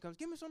his friend comes,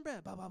 give me some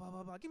bread, blah, blah, blah,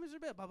 blah, blah. Give me some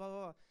bread, blah, blah,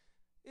 blah.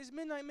 It's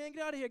midnight, man.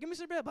 Get out of here. Give me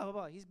some bread, blah, blah,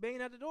 blah. He's banging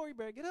at the door. You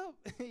better get up.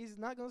 He's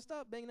not going to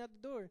stop banging at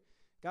the door.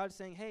 God's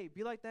saying, hey,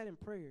 be like that in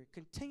prayer.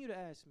 Continue to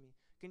ask me.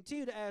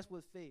 Continue to ask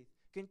with faith.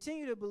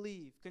 Continue to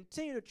believe.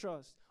 Continue to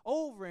trust.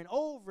 Over and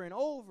over and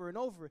over and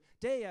over.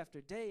 Day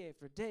after day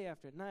after day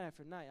after night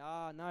after night.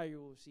 Now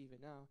you will receive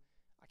it now.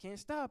 I can't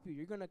stop you.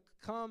 You're going to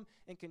come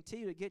and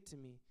continue to get to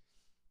me.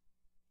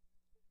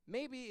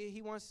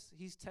 Maybe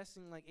he's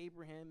testing like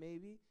Abraham,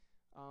 maybe.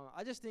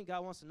 I just think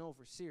God wants to know if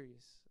we're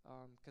serious.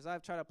 Because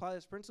I've tried to apply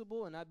this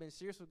principle, and I've been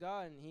serious with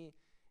God, and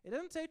it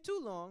doesn't take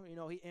too long.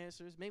 He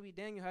answers. Maybe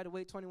Daniel had to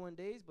wait 21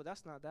 days, but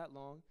that's not that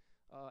long.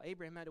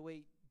 Abraham had to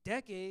wait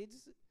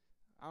decades.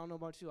 I don't know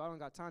about you. I don't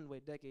got time to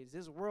wait decades.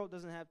 This world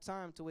doesn't have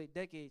time to wait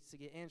decades to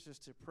get answers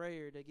to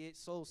prayer, to get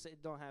soul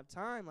saved. Don't have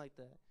time like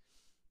that.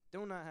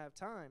 Do not have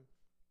time.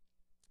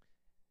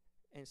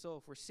 And so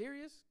if we're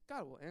serious,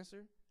 God will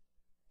answer.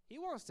 He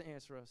wants to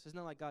answer us. It's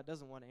not like God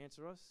doesn't want to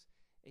answer us.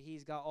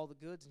 He's got all the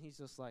goods, and he's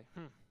just like,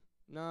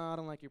 no, I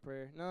don't like your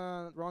prayer.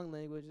 No, wrong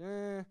language.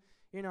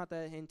 You're not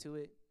that into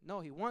it. No,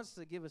 he wants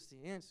to give us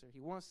the answer.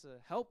 He wants to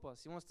help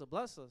us. He wants to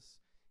bless us.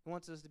 He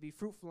wants us to be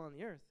fruitful on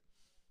the earth.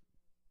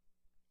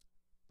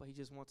 But he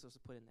just wants us to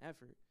put in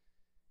effort.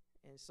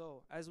 And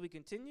so as we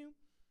continue,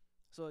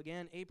 so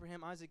again,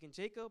 Abraham, Isaac, and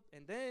Jacob,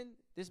 and then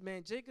this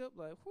man Jacob,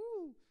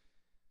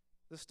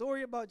 the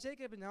story about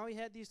Jacob and how he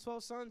had these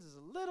 12 sons is a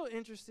little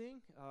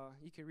interesting.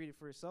 You can read it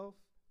for yourself.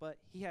 But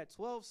he had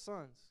 12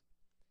 sons.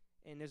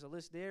 And there's a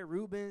list there.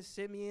 Reuben,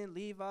 Simeon,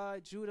 Levi,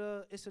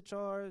 Judah,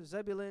 Issachar,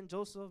 Zebulun,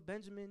 Joseph,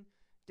 Benjamin,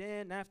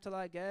 Dan,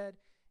 Naphtali, Gad,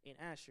 and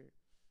Asher.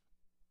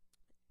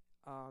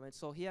 And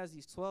so he has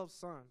these 12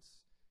 sons.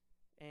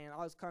 And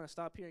I'll just kind of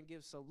stop here and give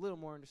us a little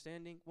more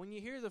understanding. When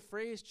you hear the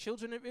phrase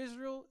children of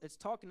Israel, it's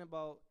talking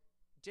about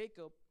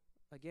Jacob.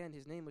 Again,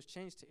 his name was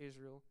changed to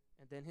Israel.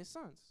 And then his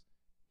sons.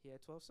 He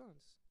had 12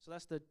 sons. So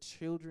that's the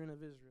children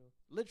of Israel.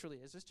 Literally,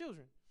 it's his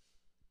children.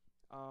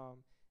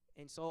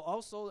 And so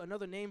also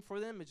another name for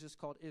them is just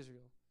called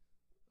Israel.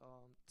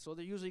 So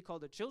they're usually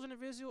called the children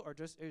of Israel or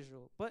just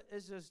Israel. But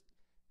it's just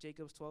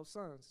Jacob's 12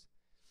 sons.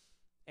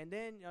 And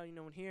then,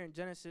 here in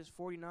Genesis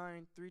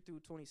 49, 3 through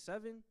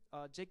 27,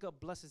 Jacob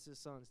blesses his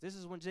sons. This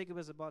is when Jacob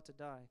is about to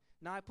die.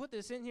 Now, I put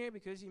this in here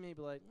because you may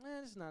be like,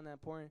 this is not that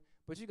important.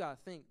 But you got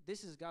to think,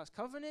 this is God's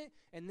covenant,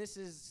 and this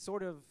is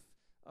sort of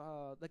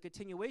the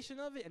continuation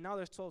of it. And now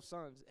there's 12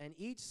 sons. And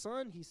each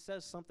son, he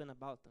says something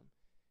about them.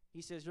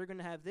 He says, you're going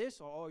to have this,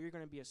 or you're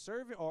going to be a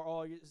servant,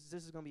 or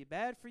this is going to be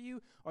bad for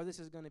you, or this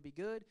is going to be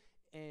good.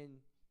 And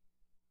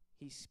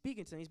he's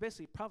speaking to them. He's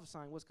basically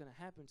prophesying what's going to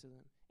happen to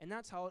them. And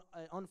that's how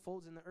it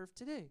unfolds in the earth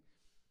today.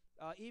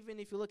 Even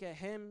if you look at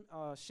Ham,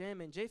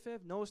 Shem, and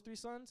Japheth, Noah's 3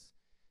 sons.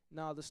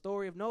 Now, the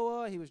story of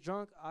Noah, he was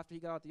drunk after he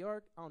got out the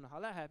ark. I don't know how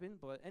that happened,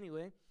 but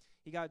anyway.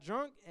 He got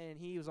drunk, and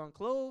he was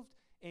unclothed.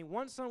 And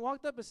one son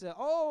walked up and said,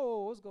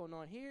 what's going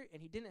on here?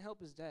 And he didn't help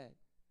his dad.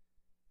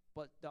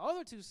 But the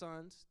other 2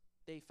 sons,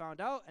 they found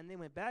out, and they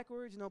went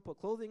backwards, put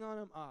clothing on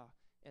him,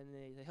 and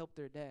they helped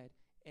their dad.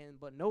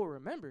 But Noah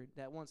remembered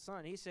that one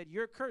son. He said,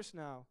 you're cursed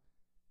now.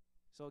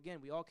 So again,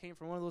 we all came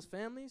from one of those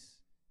families.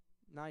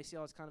 Now you see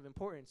how it's kind of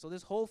important. So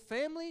this whole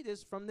family,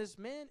 from this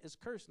man, is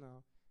cursed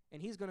now.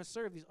 And he's going to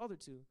serve these other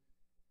 2.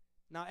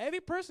 Now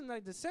every person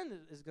that descended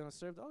is going to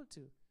serve the other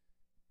 2.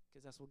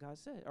 Because that's what God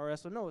said. Or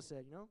that's what Noah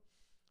said,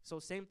 So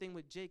same thing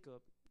with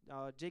Jacob.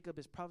 Jacob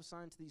is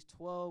prophesying to these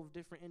 12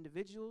 different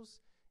individuals.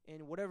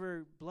 And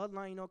whatever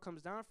bloodline,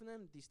 comes down from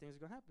them, these things are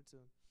going to happen to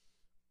them.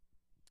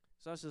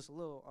 So that's just a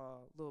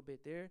little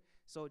bit there.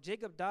 So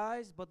Jacob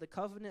dies, but the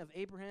covenant of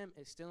Abraham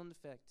is still in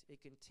effect.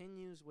 It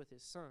continues with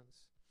his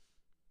sons.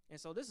 And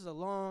so this is a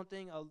long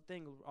thing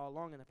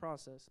along in the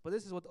process. But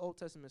this is what the Old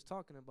Testament is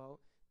talking about.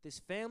 This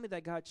family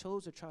that God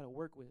chose to try to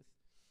work with.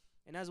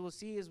 And as we'll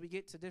see as we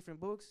get to different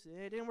books,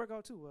 it didn't work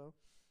out too well.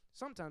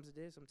 Sometimes it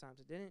did, sometimes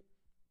it didn't.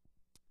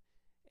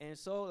 And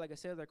so, like I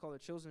said, they're called the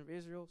children of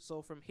Israel.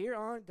 So from here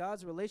on,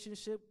 God's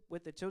relationship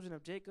with the children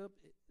of Jacob,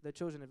 the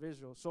children of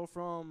Israel. So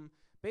from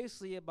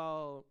basically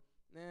about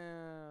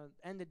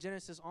end of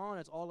Genesis on,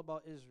 it's all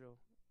about Israel.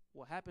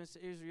 What happens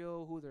to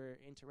Israel, who they're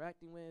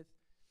interacting with.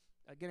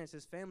 Again, it's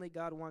his family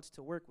God wants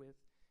to work with.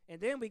 And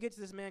then we get to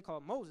this man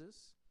called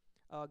Moses.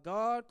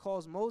 God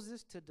calls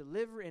Moses to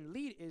deliver and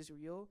lead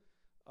Israel,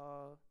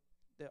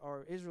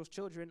 or Israel's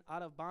children,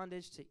 out of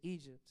bondage to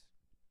Egypt.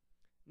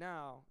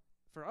 Now,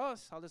 for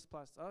us, how this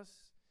applies to us,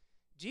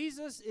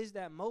 Jesus is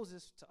that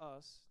Moses to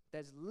us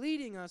that's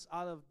leading us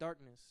out of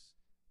darkness,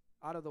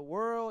 out of the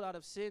world, out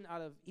of sin,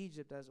 out of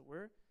Egypt, as it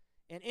were,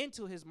 and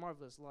into his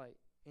marvelous light,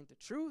 into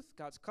truth,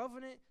 God's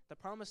covenant, the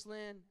promised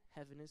land,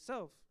 heaven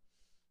itself.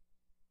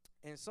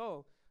 And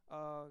so,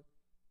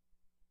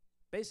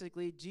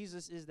 basically,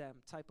 Jesus is that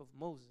type of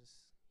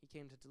Moses. He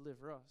came to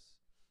deliver us.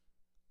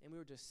 And we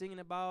were just singing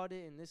about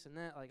it and this and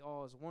that, like,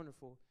 oh, it's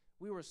wonderful.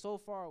 We were so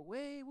far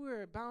away. We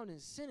were bound in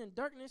sin and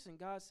darkness, and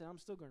God said, I'm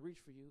still going to reach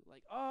for you.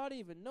 Like, oh, I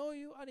didn't even know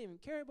you. I didn't even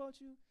care about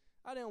you.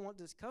 I didn't want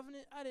this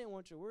covenant. I didn't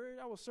want your word.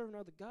 I was serving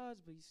other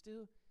gods, but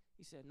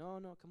he said,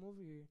 no, come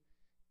over here.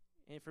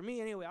 And for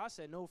me, anyway, I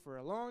said no for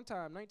a long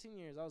time, 19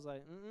 years. I was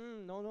like,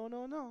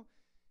 no.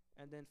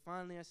 And then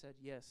finally I said,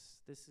 yes,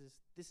 this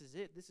is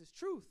it. This is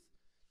truth.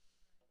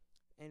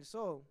 And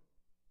so,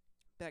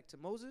 back to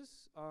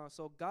Moses.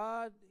 So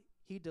God,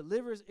 he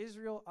delivers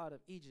Israel out of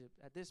Egypt.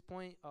 At this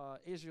point,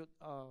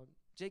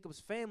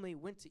 Jacob's family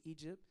went to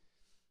Egypt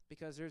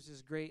because there's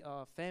this great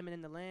famine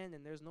in the land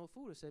and there's no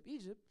food except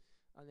Egypt.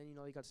 And then,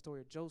 you got the story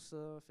of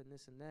Joseph and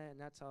this and that,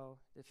 and that's how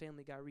the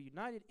family got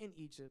reunited in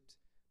Egypt.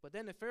 But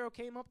then the Pharaoh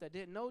came up that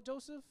didn't know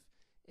Joseph,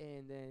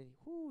 and then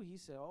he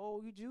said, oh,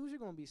 you Jews, you're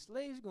going to be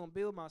slaves. You're going to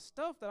build my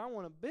stuff that I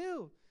want to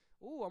build.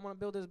 Oh, I'm going to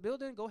build this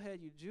building. Go ahead,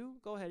 you Jew.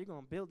 Go ahead, you're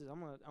going to build it.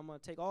 I'm going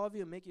to take all of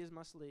you and make you as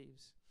my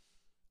slaves.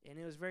 And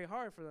it was very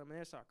hard for them.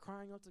 And they started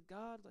crying out to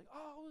God, like,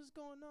 oh, what's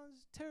going on? This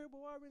is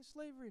terrible. Why are we in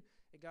slavery?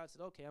 And God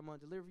said, okay, I'm going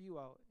to deliver you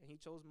out. And he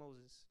chose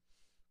Moses.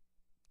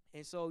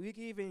 And so you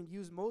can even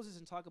use Moses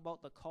and talk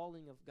about the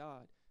calling of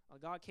God.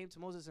 God came to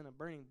Moses in a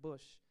burning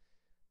bush.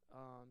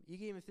 You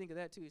can even think of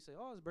that too. You say,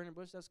 oh, it's a burning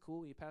bush. That's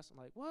cool. You pass it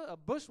like, what? A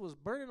bush was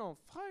burning on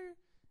fire?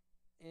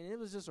 And it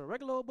was just a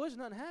regular old bush?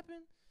 Nothing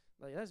happened?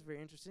 Like, that's very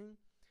interesting.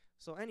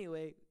 So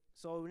anyway,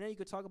 so now you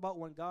could talk about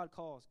when God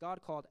calls.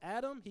 God called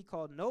Adam. He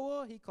called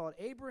Noah. He called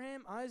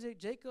Abraham, Isaac,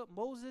 Jacob,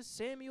 Moses,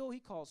 Samuel. He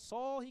called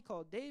Saul. He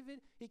called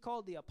David. He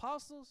called the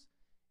apostles.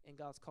 And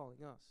God's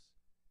calling us.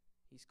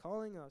 He's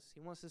calling us.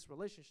 He wants this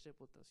relationship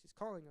with us. He's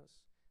calling us.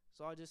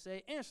 So I just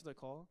say, answer the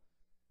call.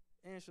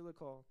 Answer the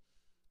call.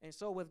 And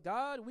so with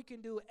God, we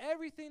can do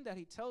everything that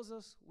he tells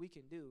us we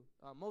can do.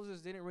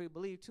 Moses didn't really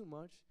believe too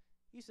much.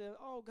 He said,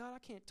 oh, God, I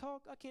can't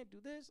talk. I can't do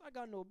this. I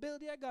got no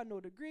ability. I got no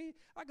degree.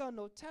 I got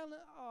no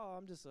talent. Oh,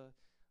 I'm just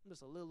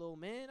a little old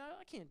man.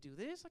 I can't do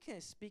this. I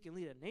can't speak and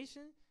lead a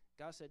nation.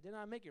 God said, didn't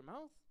I make your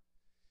mouth?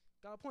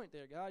 Got a point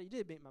there, God. You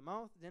did make my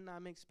mouth. Didn't I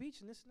make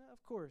speech and this and that?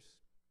 Of course.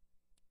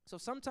 So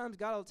sometimes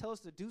God will tell us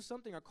to do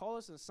something or call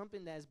us in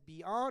something that's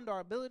beyond our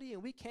ability,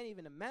 and we can't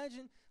even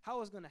imagine how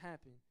it's going to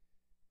happen.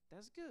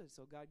 That's good.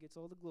 So God gets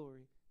all the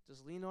glory.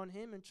 Just lean on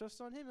him and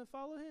trust on him and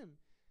follow him.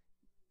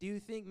 Do you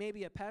think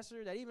maybe a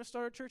pastor that even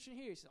started a church in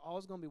here, he said, oh,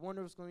 it's going to be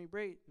wonderful, it's going to be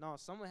great? No,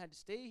 someone had to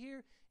stay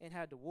here and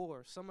had to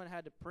war. Someone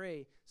had to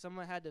pray.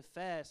 Someone had to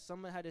fast.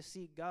 Someone had to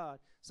seek God.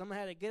 Someone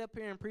had to get up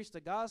here and preach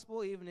the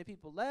gospel, even if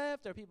people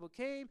left or people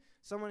came.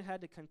 Someone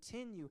had to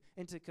continue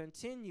and to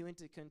continue and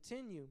to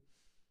continue.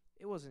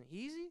 It wasn't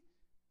easy,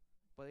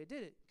 but they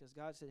did it because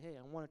God said, hey,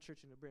 I want a church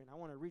in the Britain. I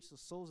want to reach the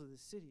souls of the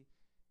city.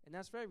 And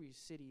that's for every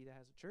city that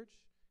has a church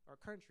or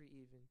country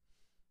even.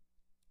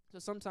 So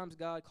sometimes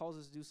God calls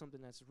us to do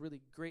something that's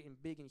really great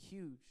and big and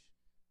huge.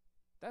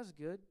 That's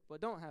good,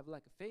 but don't have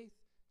lack of faith.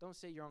 Don't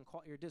say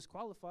you're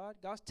disqualified.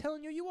 God's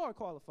telling you are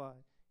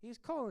qualified. He's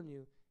calling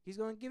you. He's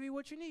going to give you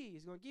what you need.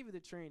 He's going to give you the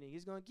training.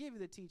 He's going to give you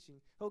the teaching.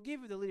 He'll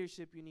give you the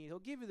leadership you need. He'll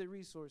give you the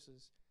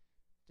resources.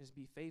 Just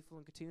be faithful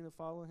and continue to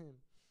follow him.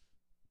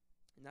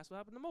 And that's what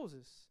happened to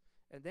Moses.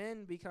 And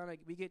then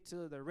we get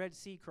to the Red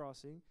Sea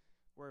crossing,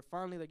 where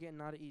finally they're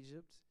getting out of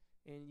Egypt.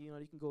 And, you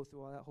can go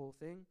through all that whole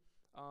thing.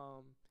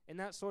 And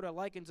that sort of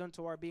likens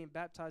unto our being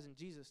baptized in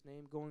Jesus'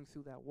 name, going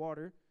through that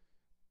water,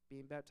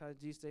 being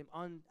baptized in Jesus'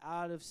 name,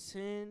 out of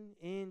sin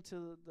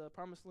into the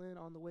promised land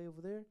on the way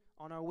over there,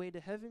 on our way to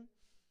heaven.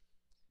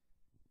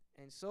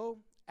 And so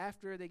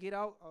after they get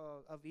out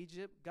of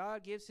Egypt,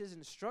 God gives his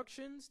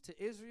instructions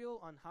to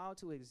Israel on how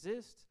to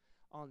exist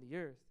on the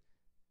earth.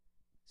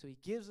 So he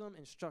gives them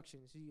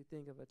instructions. You can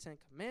think of the 10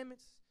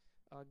 Commandments.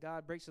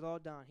 God breaks it all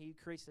down. He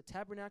creates the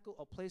tabernacle,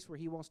 a place where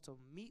he wants to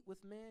meet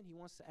with man. He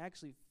wants to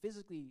actually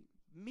physically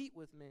meet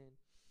with man.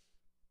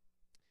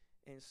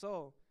 And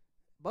so,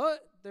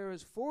 but there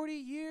is 40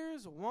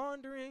 years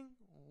wandering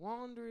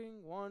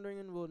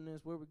in the wilderness.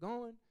 Where we're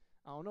going,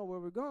 I don't know where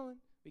we're going.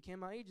 We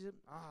came out of Egypt.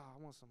 I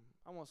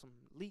want some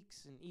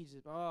leeks in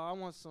Egypt. I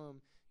want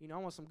some, I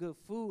want some good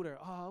food. Or,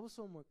 I was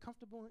so more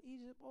comfortable in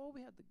Egypt. Oh,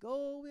 we had the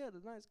gold. We had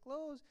the nice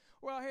clothes.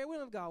 We're out here. We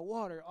don't got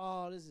water.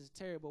 Oh, this is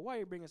terrible. Why are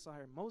you bringing us out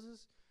here,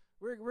 Moses?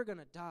 We're going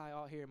to die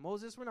out here,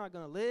 Moses. We're not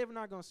going to live. We're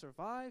not going to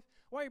survive.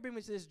 Why are you bringing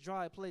me to this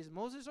dry place,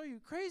 Moses? Are you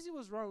crazy?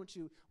 What's wrong with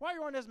you? Why are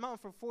you on this mountain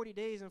for 40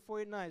 days and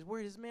 40 nights? Where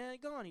is this man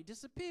gone? He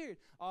disappeared.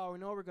 Oh, we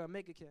know we're going to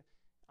make it.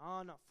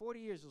 No, 40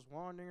 years just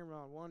wandering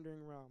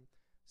around.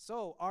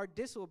 So our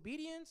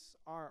disobedience,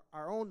 our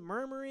own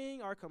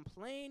murmuring, our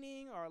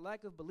complaining, our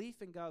lack of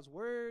belief in God's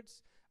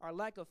words, our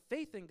lack of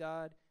faith in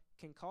God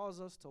can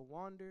cause us to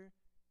wander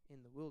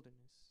in the wilderness.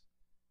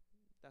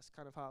 That's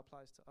kind of how it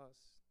applies to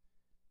us.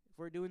 If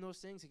we're doing those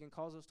things, it can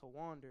cause us to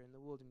wander in the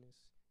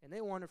wilderness. And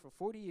they wander for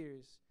 40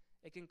 years.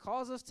 It can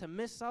cause us to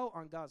miss out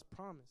on God's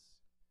promise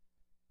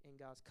and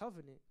God's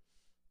covenant.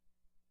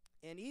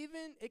 And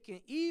it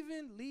can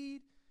even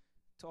lead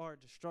to our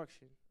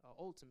destruction,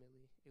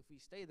 ultimately, if we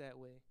stay that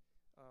way.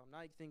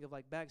 Now you think of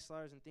like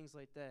backsliders and things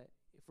like that.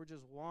 If we're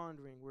just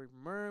wandering, we're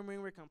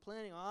murmuring, we're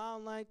complaining, I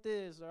don't like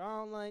this or I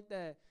don't like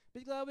that.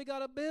 Be glad we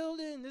got a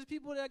building. There's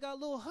people that got a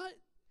little hut.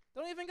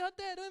 Don't even got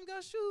that. Don't even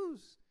got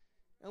shoes.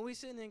 And we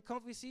sitting in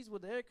comfy seats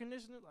with the air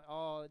conditioner. Like,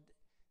 oh,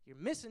 you're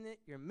missing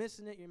it. You're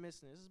missing it. You're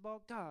missing it. This is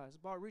about God. It's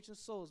about reaching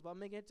souls. It's about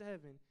making it to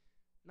heaven.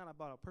 Not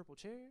about a purple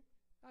chair.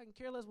 I can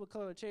care less what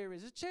color the chair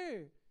is. It's a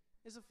chair.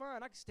 It's a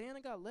fine. I can stand.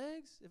 I got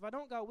legs. If I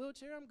don't got a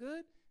wheelchair, I'm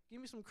good. Give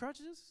me some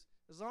crutches.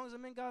 As long as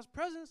I'm in God's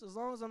presence, as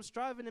long as I'm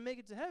striving to make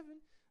it to heaven,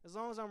 as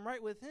long as I'm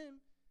right with him.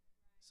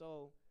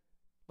 So,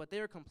 but they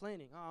were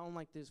complaining. Oh, I don't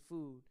like this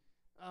food.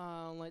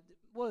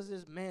 What is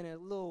this man, a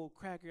little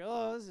cracker?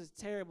 Oh, this is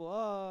terrible.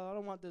 Oh, I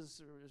don't want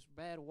this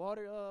bad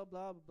water. Oh,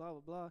 blah, blah, blah,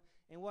 blah, blah.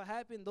 And what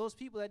happened? Those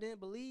people that didn't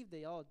believe,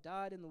 they all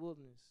died in the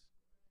wilderness.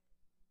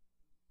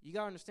 You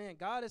got to understand,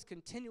 God is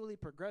continually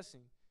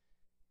progressing.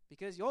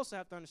 Because you also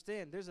have to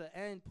understand, there's an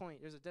end point.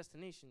 There's a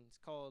destination. It's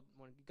called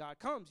when God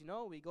comes,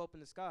 we go up in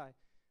the sky.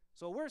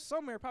 So we're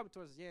somewhere probably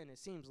towards the end, it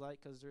seems like,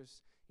 because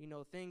there's,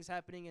 things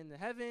happening in the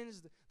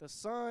heavens. The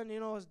sun,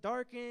 has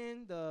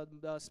darkened. The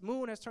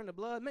moon has turned to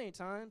blood many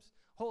times,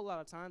 a whole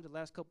lot of times the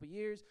last couple of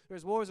years.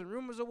 There's wars and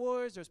rumors of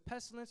wars. There's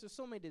pestilence. There's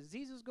so many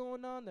diseases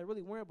going on that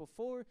really weren't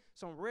before.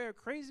 Some rare,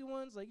 crazy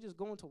ones, like you just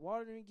go into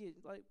water and you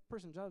get,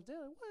 person drops dead.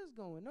 Like, what is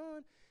going on?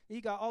 And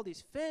you got all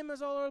these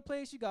famines all over the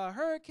place. You got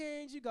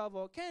hurricanes. You got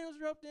volcanoes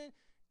erupting.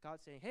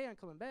 God's saying, hey, I'm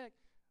coming back.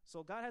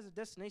 So God has a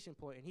destination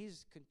point, and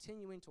he's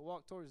continuing to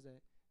walk towards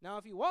that. Now,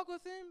 if you walk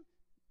with him,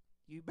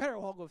 you better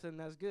walk with him.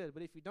 That's good.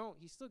 But if you don't,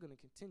 he's still going to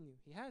continue.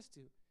 He has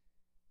to,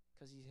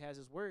 because he has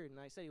his word. And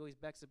I said he always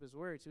backs up his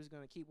word. So he's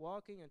going to keep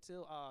walking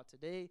until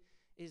today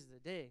is the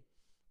day.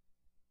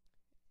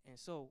 And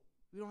so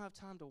we don't have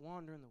time to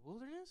wander in the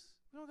wilderness.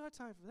 We don't got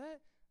time for that.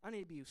 I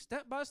need to be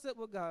step by step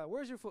with God.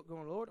 Where's your foot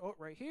going, Lord? Oh,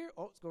 right here.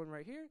 Oh, it's going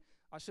right here.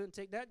 I shouldn't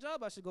take that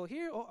job. I should go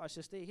here. Oh, I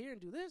should stay here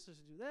and do this. I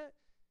should do that.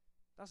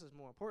 That's just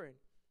more important.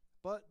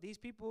 But these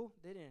people,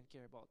 they didn't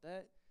care about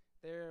that.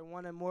 They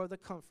wanted more of the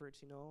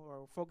comforts,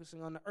 or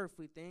focusing on the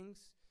earthly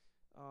things.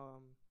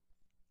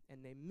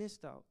 And they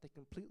missed out. They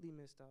completely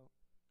missed out.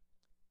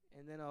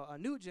 And then a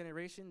new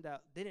generation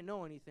that didn't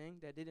know anything,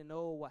 that didn't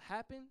know what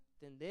happened,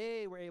 then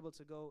they were able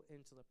to go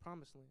into the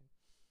promised land.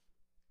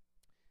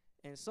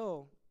 And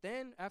so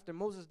then after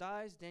Moses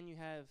dies, then you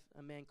have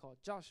a man called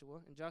Joshua.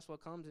 And Joshua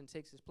comes and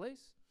takes his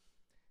place.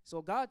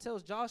 So God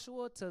tells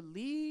Joshua to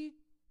lead,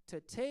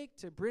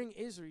 to bring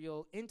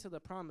Israel into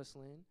the promised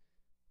land.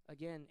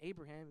 Again,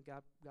 Abraham,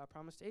 God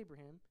promised to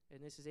Abraham,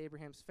 and this is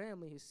Abraham's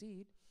family, his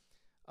seed.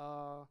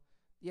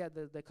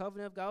 The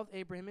covenant of God with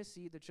Abraham, his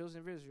seed, the children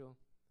of Israel.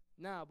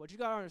 Now, but you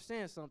got to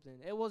understand something.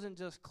 It wasn't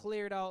just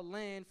cleared out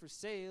land for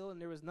sale,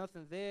 and there was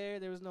nothing there.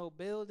 There was no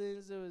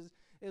buildings.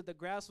 The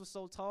grass was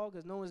so tall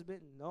because no one's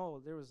been. No,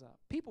 there was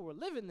people were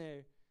living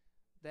there.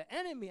 The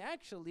enemy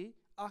actually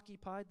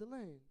occupied the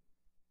land.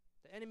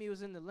 The enemy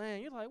was in the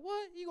land. You're like,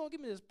 what? You gonna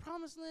give me this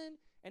promised land?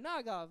 And now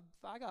I got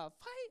to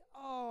fight?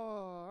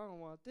 Oh, I don't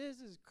want this.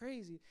 This is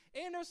crazy.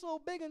 And they're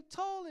so big and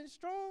tall and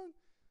strong.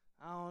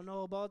 I don't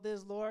know about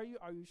this, Lord.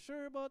 Are you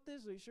sure about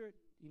this? Are you sure?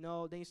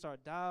 Then you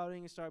start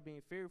doubting and start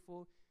being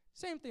fearful.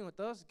 Same thing with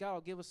us. God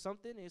will give us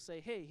something and say,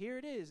 hey, here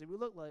it is. And we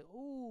look like,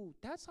 ooh,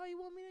 that's how you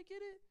want me to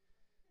get it?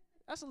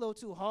 That's a little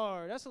too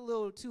hard. That's a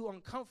little too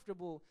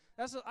uncomfortable.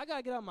 I got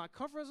to get out of my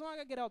comfort zone. I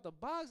got to get out the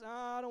box.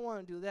 I don't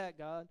want to do that,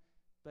 God.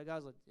 But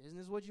God's like, isn't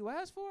this what you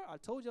asked for? I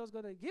told you I was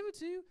going to give it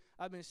to you.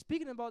 I've been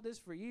speaking about this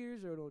for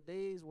years or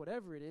days,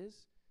 whatever it is.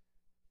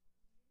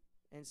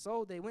 And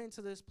so they went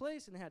into this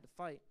place and they had to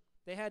fight.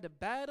 They had to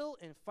battle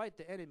and fight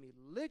the enemy,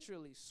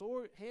 literally,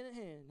 sword, hand in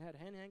hand, had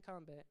hand-to-hand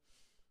combat.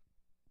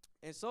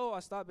 And so I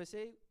stopped and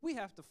say, we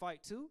have to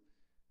fight too.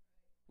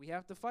 We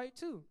have to fight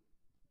too.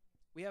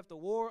 We have to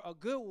war a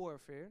good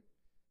warfare.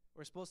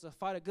 We're supposed to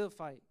fight a good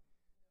fight.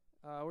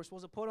 We're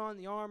supposed to put on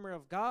the armor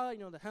of God,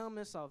 the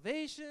helmet of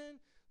salvation,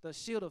 the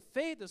shield of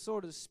faith, the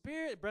sword of the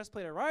Spirit,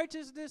 breastplate of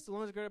righteousness, the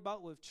loins girded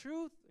about with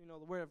truth,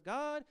 the word of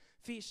God,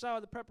 feet shod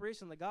with the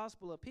preparation of the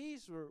gospel of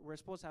peace. We're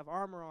supposed to have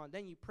armor on.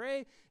 Then you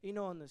pray, in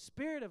the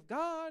Spirit of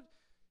God.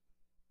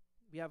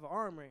 We have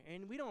armor,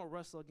 and we don't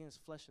wrestle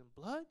against flesh and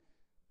blood,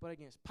 but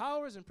against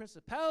powers and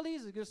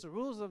principalities, against the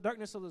rulers of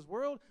darkness of this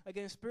world,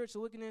 against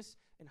spiritual wickedness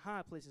in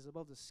high places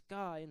above the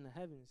sky in the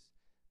heavens.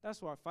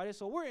 That's where our fight is.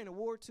 So we're in a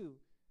war too.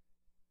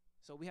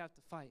 So we have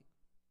to fight.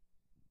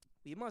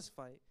 We must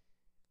fight.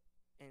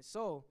 And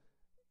so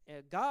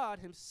God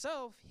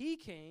himself, he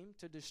came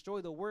to destroy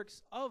the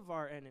works of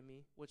our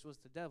enemy, which was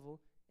the devil,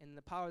 and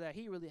the power that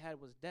he really had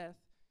was death,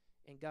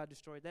 and God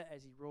destroyed that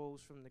as he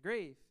rose from the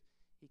grave.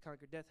 He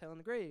conquered death, hell, and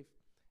the grave.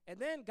 And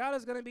then God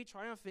is going to be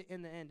triumphant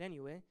in the end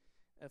anyway.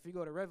 If you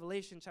go to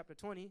Revelation chapter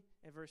 20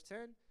 and verse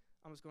 10,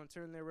 I'm just going to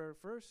turn there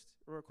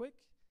real quick.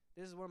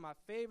 This is one of my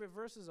favorite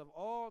verses of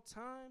all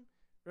time.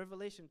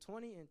 Revelation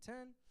 20 and 10.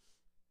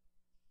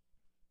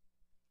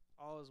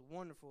 Oh, it's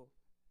wonderful.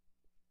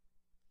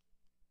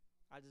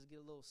 I just get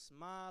a little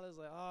smile. It's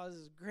like, oh, this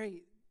is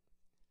great.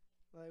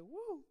 Like,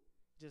 woo.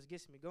 Just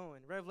gets me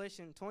going.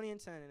 Revelation 20 and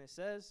 10, and it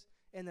says,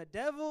 "And the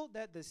devil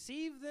that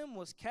deceived them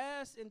was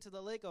cast into the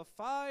lake of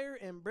fire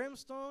and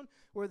brimstone,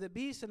 where the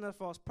beast and the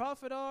false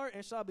prophet are,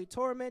 and shall be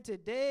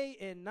tormented day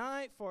and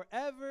night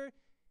forever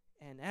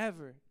and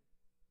ever."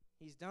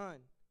 He's done.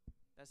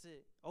 That's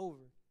it.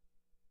 Over.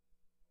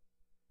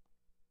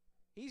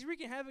 He's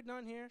wreaking havoc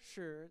down here.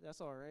 Sure, that's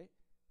all right.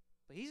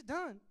 But he's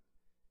done.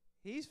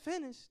 He's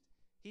finished.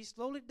 He's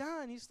slowly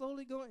dying. He's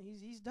slowly going.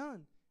 He's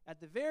done. At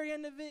the very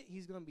end of it,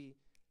 he's going to be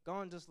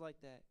gone just like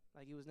that,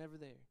 like he was never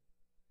there.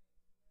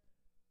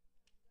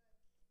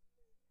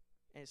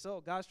 And so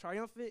God's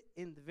triumphant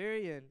in the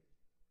very end.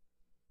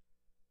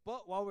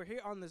 But while we're here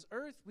on this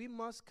earth, we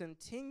must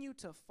continue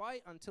to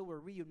fight until we're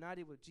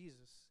reunited with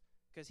Jesus.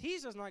 Because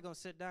he's just not going to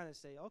sit down and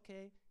say,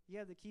 okay, you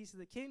have the keys to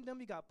the kingdom.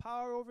 You got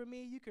power over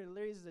me. You can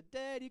raise the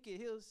dead. You can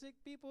heal sick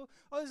people.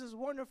 Oh, this is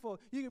wonderful.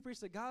 You can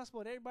preach the gospel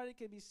and everybody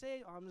can be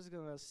saved. Oh, I'm just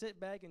going to sit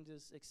back and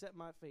just accept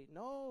my fate.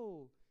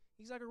 No.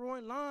 He's like a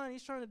roaring lion.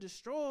 He's trying to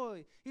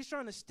destroy. He's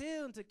trying to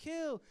steal and to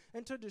kill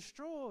and to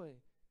destroy.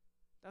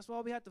 That's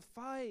why we have to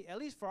fight, at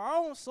least for our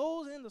own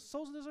souls and the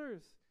souls of this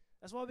earth.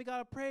 That's why we got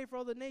to pray for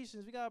other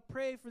nations. We got to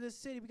pray for this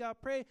city. We got to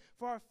pray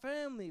for our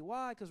family.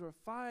 Why? Because we're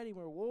fighting.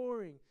 We're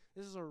warring.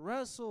 This is a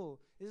wrestle.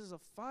 This is a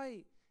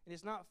fight. And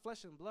it's not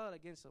flesh and blood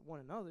against one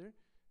another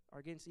or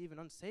against even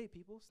unsaved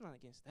people. It's not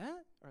against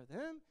that or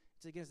them.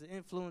 It's against the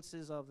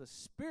influences of the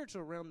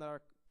spiritual realm that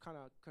are kind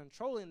of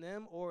controlling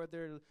them, or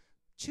they're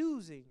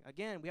choosing.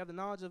 Again, we have the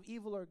knowledge of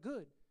evil or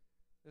good.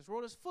 This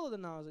world is full of the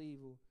knowledge of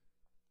evil.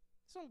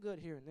 Some good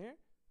here and there.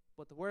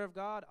 But the word of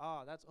God,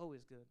 that's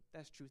always good.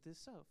 That's truth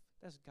itself.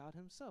 That's God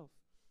himself.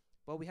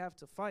 But we have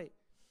to fight.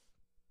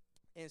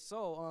 And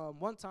so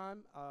one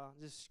time,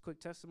 just quick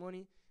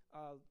testimony,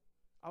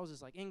 I was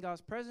just like in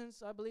God's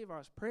presence, I believe. I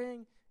was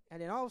praying.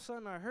 And then all of a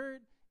sudden I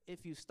heard,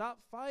 if you stop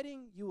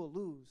fighting, you will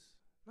lose.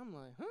 And I'm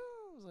like, huh?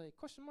 I was like,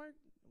 question mark?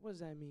 What does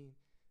that mean?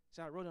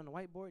 So I wrote on the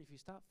whiteboard, if you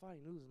stop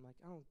fighting, lose. I'm like,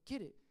 I don't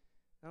get it.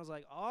 And I was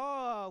like,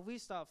 we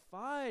stop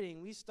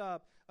fighting. We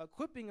stop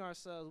equipping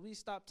ourselves. We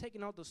stop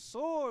taking out the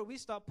sword. We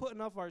stop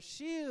putting off our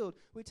shield.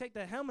 We take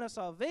the helmet of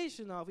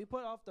salvation off. We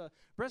put off the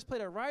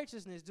breastplate of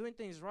righteousness, doing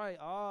things right.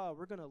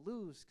 We're going to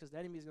lose because the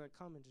enemy is going to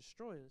come and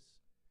destroy us.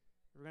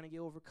 We're going to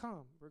get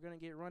overcome. We're going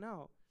to get run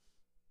out.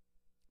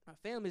 My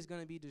family is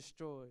going to be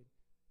destroyed.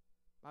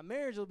 My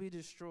marriage will be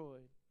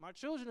destroyed. My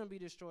children will be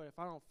destroyed if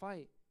I don't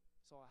fight.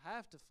 So I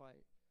have to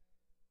fight.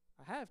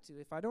 I have to.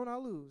 If I don't,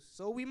 I'll lose.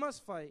 So we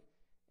must fight.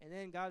 And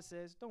then God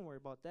says, don't worry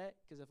about that,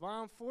 because if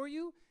I'm for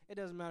you, it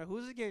doesn't matter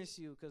who's against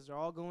you, because they're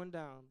all going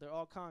down. They're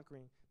all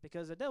conquering,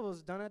 because the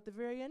devil's done at the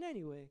very end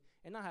anyway,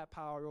 and I have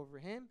power over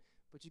him,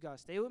 but you got to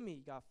stay with me.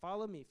 You got to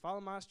follow me. Follow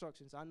my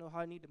instructions. I know how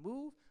I need to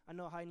move. I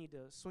know how I need to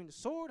swing the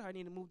sword, how I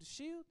need to move the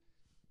shield.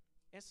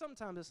 And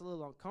sometimes it's a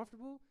little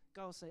uncomfortable.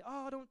 God will say,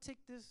 don't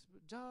take this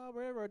job or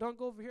whatever, or don't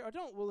go over here, or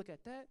don't look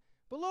at that.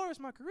 But Lord, it's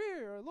my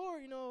career, or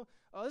Lord,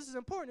 this is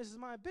important. This is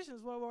my ambition. This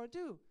is what I want to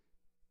do.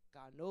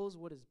 God knows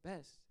what is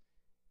best.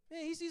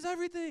 Man, he sees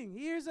everything. He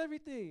hears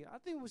everything. I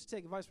think we should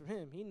take advice from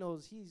him. He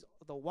knows he's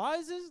the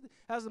wisest,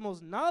 has the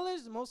most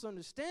knowledge, the most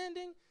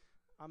understanding.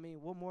 I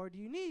mean, what more do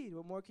you need?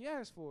 What more can you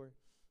ask for?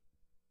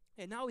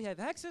 And now we have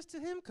access to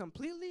him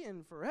completely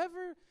and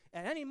forever,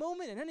 at any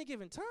moment, at any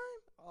given time.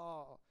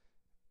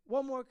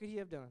 What more could he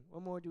have done?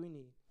 What more do we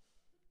need?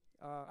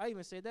 I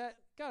even say that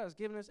God has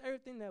given us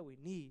everything that we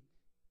need.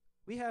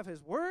 We have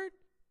his word.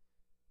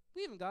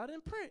 We even got it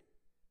in print.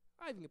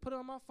 I even can put it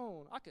on my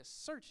phone. I could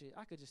search it.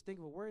 I could just think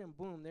of a word and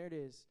boom, there it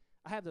is.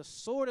 I have the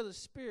sword of the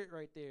Spirit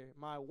right there,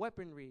 my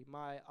weaponry,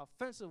 my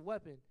offensive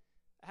weapon.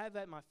 I have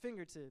that at my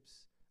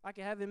fingertips. I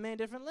can have it in many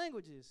different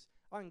languages.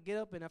 I can get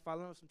up, and if I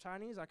learn some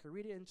Chinese, I can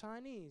read it in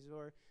Chinese.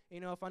 Or,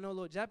 if I know a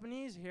little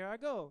Japanese, here I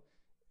go.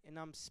 And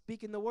I'm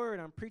speaking the word.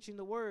 I'm preaching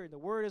the word. The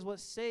word is what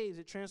saves.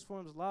 It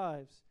transforms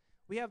lives.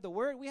 We have the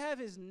word. We have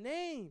his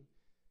name.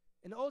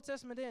 In the Old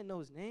Testament, they didn't know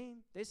his name.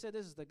 They said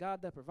this is the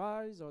God that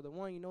provides, or the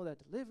one that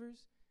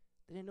delivers.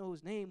 They didn't know who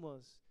his name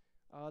was.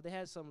 They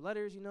had some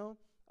letters,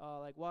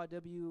 like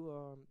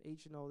YW,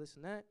 H, this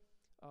and that.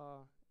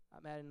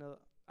 I'm adding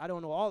I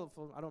don't know all of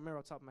them. I don't remember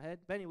off the top of my head.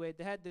 But anyway,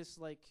 they had this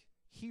like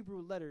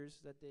Hebrew letters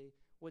that they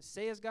would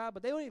say as God,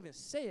 but they wouldn't even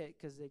say it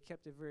because they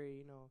kept it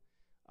very,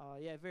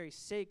 very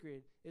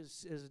sacred. It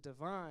was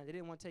divine. They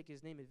didn't want to take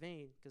his name in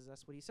vain because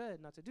that's what he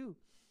said not to do.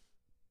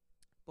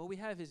 But we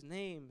have his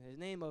name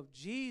of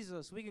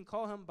Jesus. We can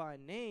call him by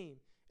name.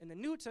 In the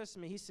New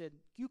Testament, he said,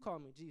 you call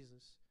me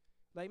Jesus.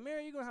 Like,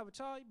 Mary, you're going to have a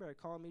child? You better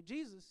call me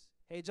Jesus.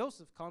 Hey,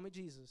 Joseph, call me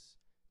Jesus.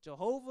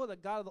 Jehovah, the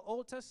God of the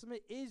Old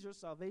Testament, is your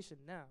salvation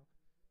now.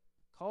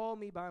 Call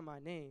me by my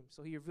name.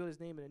 So he revealed his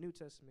name in the New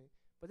Testament.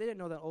 But they didn't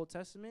know that Old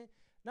Testament.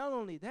 Not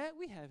only that,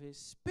 we have his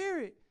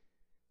spirit.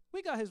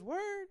 We got his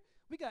word.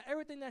 We got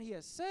everything that he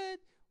has said.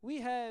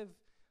 We have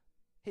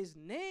his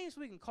name,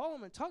 so we can call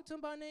him and talk to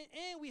him by name,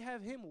 and we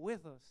have him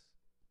with us.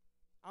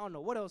 I don't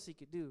know what else he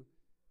could do.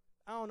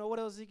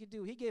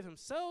 He gave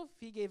himself,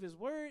 he gave his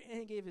word, and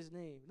he gave his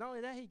name. Not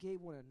only that, he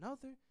gave one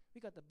another.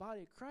 We got the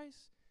body of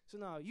Christ. So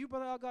now you,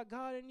 brother, I got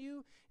God in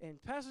you,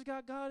 and pastor's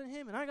got God in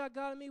him, and I got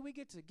God in me. We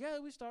get together,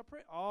 we start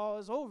praying. All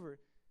is over.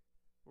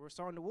 We're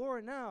starting the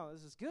war now.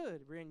 This is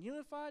good. We're in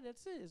unified.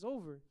 That's it. It's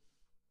over.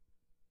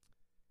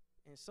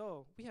 And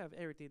so we have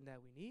everything that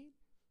we need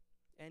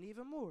and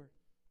even more.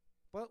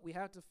 But we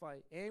have to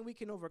fight, and we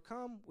can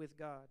overcome with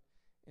God.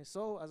 And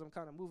so as I'm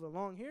kind of moving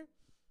along here,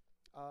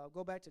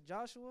 go back to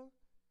Joshua.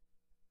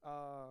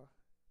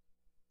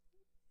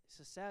 It's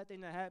a sad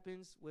thing that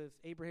happens with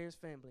Abraham's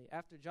family.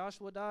 After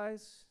Joshua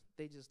dies,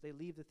 they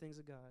leave the things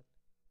of God.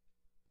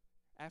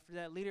 After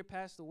that leader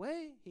passed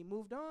away, he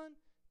moved on,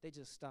 they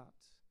just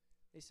stopped.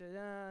 They said,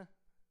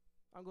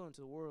 I'm going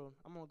to the world.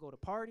 I'm going to go to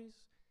parties.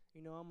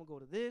 I'm going to go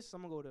to this.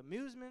 I'm going to go to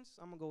amusements.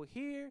 I'm going to go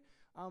here.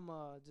 I'm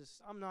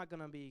not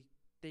going to be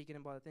thinking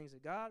about the things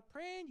of God.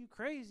 Praying, you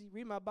crazy.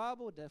 Read my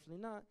Bible, definitely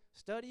not.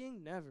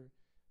 Studying, never.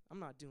 I'm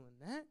not doing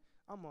that.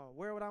 I'm going to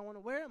wear what I want to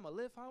wear. I'm going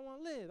to live how I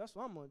want to live. That's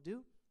what I'm going to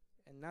do.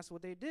 And that's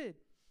what they did.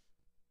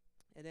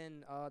 And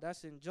then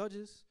that's in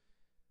Judges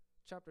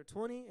chapter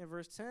 20 and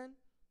verse 10.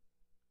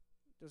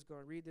 Just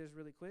going to read this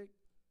really quick.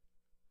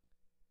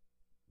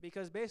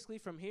 Because basically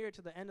from here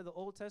to the end of the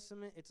Old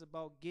Testament, it's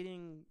about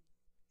getting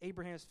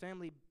Abraham's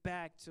family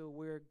back to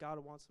where God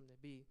wants them to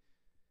be.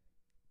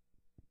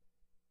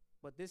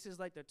 But this is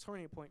like the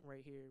turning point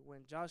right here. When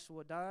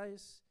Joshua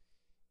dies,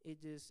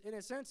 it just, in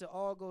a sense, it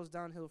all goes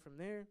downhill from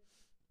there.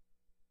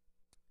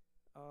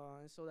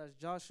 And so that's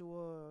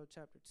Joshua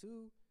chapter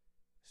 2,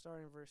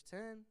 starting verse 10.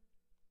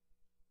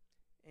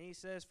 And he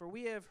says, for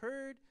we have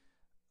heard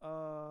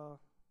how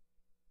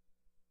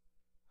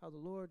the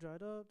Lord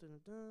dried up.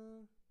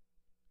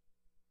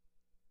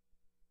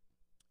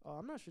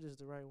 I'm not sure this is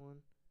the right one.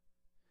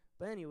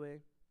 But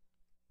anyway.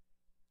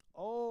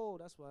 Oh,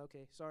 that's why.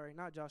 Okay, sorry.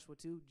 Not Joshua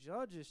 2.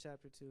 Judges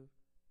chapter 2.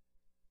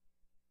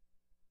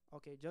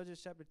 Okay, Judges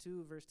chapter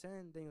 2, verse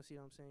 10. Then you'll see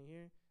what I'm saying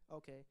here.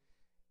 Okay.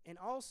 And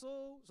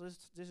also, so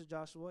this is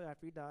Joshua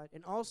after he died.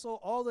 And also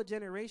all the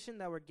generation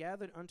that were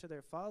gathered unto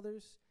their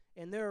fathers.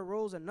 And there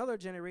arose another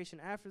generation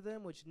after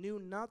them, which knew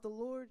not the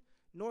Lord,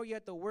 nor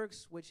yet the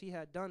works which he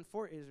had done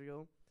for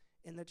Israel.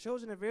 And the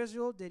children of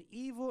Israel did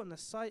evil in the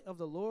sight of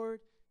the Lord,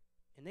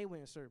 and they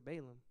went and served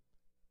Balaam.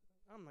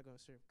 I'm not going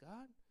to serve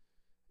God.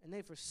 And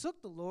they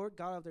forsook the Lord,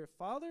 God of their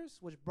fathers,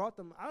 which brought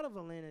them out of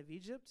the land of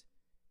Egypt.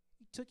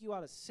 He took you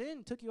out of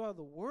sin, took you out of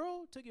the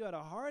world, took you out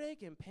of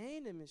heartache and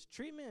pain and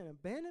mistreatment and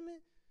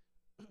abandonment,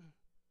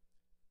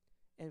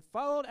 and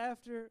followed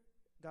after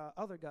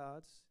other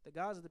gods, the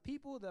gods of the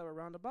people that were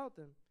round about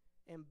them,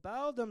 and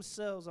bowed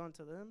themselves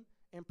unto them,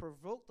 and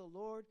provoked the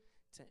Lord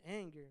to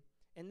anger.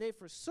 And they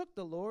forsook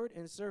the Lord,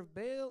 and served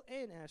Baal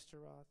and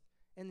Ashtaroth.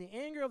 And the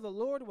anger of the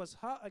Lord was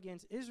hot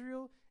against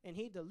Israel, and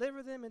he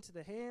delivered them into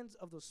the hands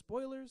of the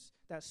spoilers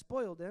that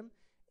spoiled them,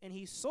 and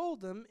he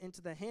sold them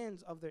into the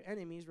hands of their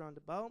enemies round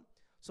about,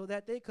 so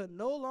that they could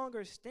no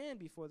longer stand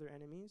before their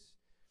enemies.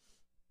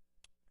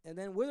 And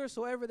then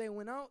whithersoever they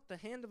went out, the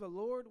hand of the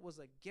Lord was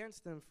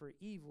against them for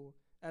evil,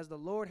 as the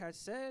Lord had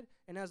said,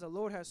 and as the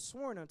Lord had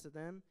sworn unto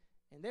them,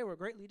 and they were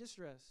greatly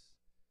distressed.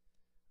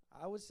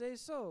 I would say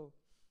so.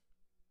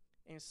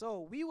 And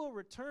so we will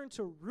return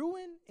to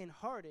ruin and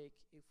heartache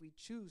if we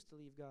choose to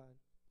leave God,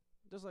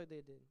 just like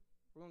they did.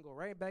 We're going to go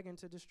right back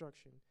into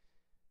destruction.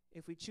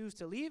 If we choose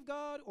to leave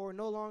God or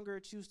no longer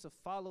choose to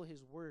follow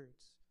his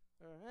words.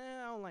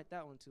 I don't like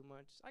that one too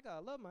much. I got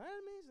to love my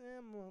enemies, and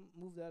I'm going to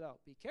move that out.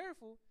 Be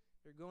careful.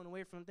 You're going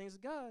away from the things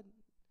of God.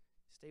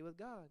 Stay with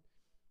God.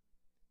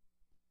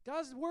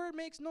 God's word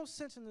makes no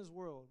sense in this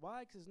world.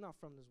 Why? Because it's not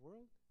from this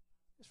world.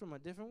 It's from a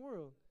different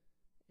world.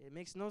 It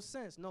makes no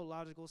sense, no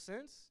logical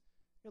sense.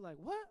 You're like,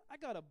 what? I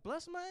got to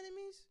bless my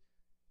enemies?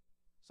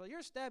 So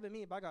you're stabbing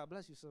me, but I got to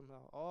bless you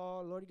somehow.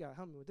 Oh, Lord, you got to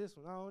help me with this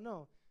one. I don't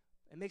know.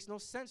 It makes no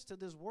sense to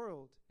this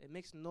world. It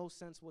makes no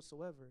sense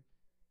whatsoever.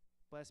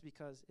 But it's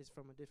because it's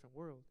from a different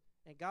world.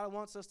 And God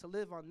wants us to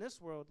live on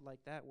this world like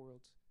that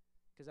world,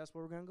 because that's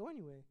where we're going to go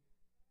anyway.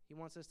 He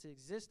wants us to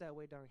exist that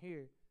way down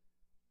here.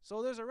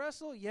 So there's a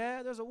wrestle?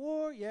 Yeah. There's a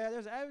war? Yeah.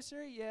 There's an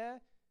adversary? Yeah.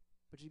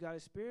 But you got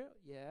his spirit?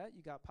 Yeah.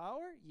 You got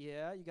power?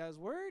 Yeah. You got his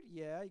word?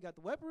 Yeah. You got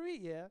the weaponry?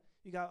 Yeah.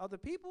 You got other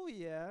people?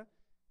 Yeah.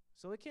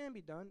 So it can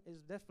be done.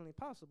 It's definitely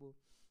possible.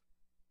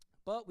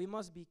 But we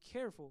must be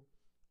careful.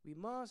 We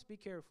must be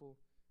careful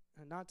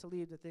and not to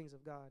leave the things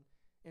of God.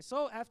 And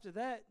so after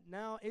that,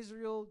 now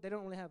Israel, they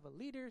don't really have a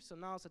leader, so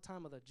now it's the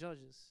time of the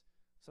judges.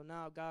 So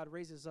now God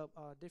raises up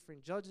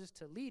different judges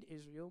to lead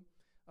Israel.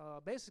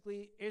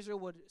 Basically, Israel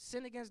would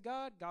sin against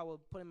God. God would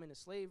put them into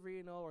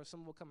slavery, or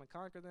someone will come and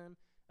conquer them.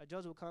 A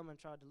judge will come and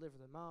try to deliver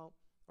them out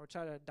or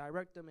try to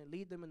direct them and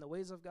lead them in the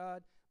ways of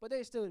God. But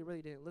they still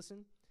really didn't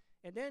listen.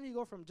 And then you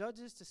go from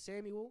judges to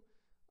Samuel.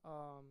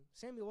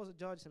 Samuel was a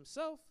judge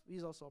himself.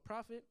 He's also a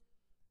prophet.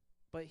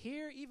 But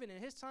here, even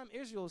in his time,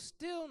 Israel is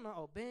still not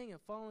obeying and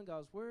following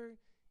God's word.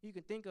 You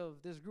can think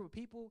of this group of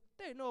people.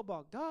 They know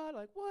about God.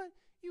 Like, what?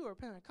 You are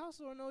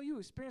Pentecostal or no? You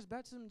experienced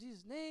baptism in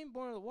Jesus' name,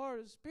 born of the water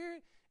of the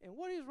Spirit. And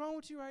what is wrong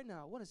with you right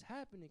now? What is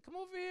happening? Come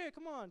over here.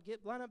 Come on.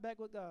 Line up back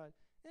with God.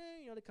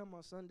 And, they come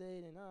on Sunday,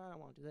 and I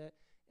don't want to do that.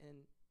 And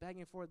back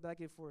and forth,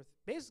 back and forth.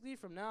 Basically,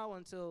 from now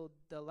until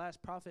the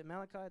last prophet,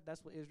 Malachi,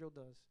 that's what Israel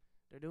does.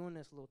 They're doing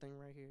this little thing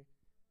right here.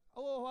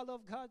 Oh, I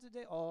love God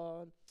today.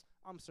 Oh,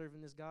 I'm serving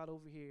this God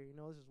over here.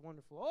 This is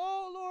wonderful.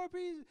 Oh, Lord,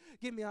 please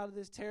get me out of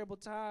this terrible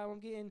time. I'm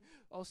getting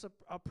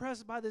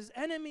oppressed by this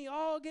enemy.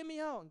 Oh, get me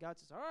out. And God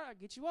says, all right, I'll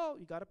get you out.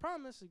 You got a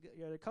promise.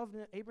 You're the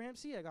covenant, Abraham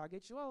seed. I got to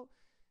get you out.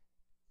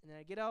 And then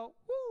I get out.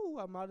 Woo,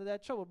 I'm out of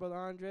that trouble, Brother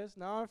Andres.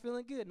 Now I'm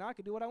feeling good. Now I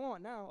can do what I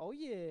want now. Oh,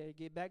 yeah,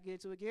 get back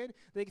into it again.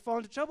 They can fall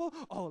into trouble.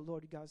 Oh,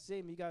 Lord, you got to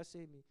save me. You got to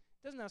save me.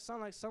 Doesn't that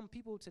sound like some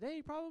people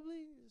today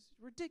probably? It's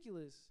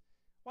ridiculous.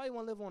 Why you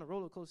want to live on a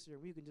roller coaster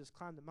where you can just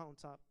climb the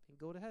mountaintop and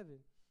go to heaven?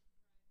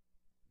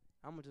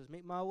 I'm going to just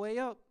make my way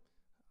up.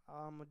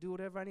 I'm going to do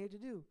whatever I need to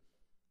do.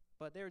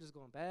 But they were just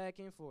going back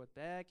and forth,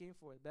 back and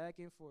forth, back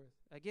and forth.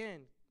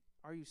 Again,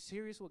 are you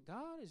serious with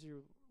God? Is your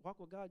walk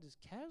with God just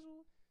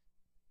casual?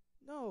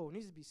 No, it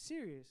needs to be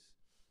serious.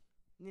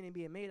 It needs to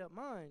be a made-up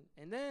mind.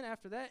 And then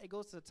after that, it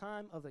goes to the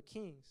time of the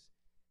kings.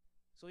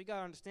 So you got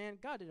to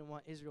understand, God didn't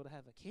want Israel to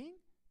have a king.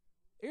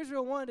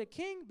 Israel wanted a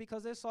king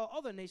because they saw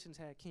other nations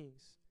had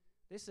kings.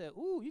 They said,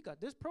 ooh, you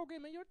got this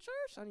program in your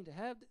church? I need to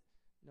have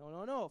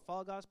No.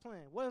 Follow God's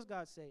plan. What does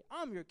God say?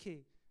 I'm your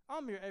king.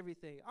 I'm your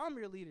everything. I'm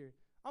your leader.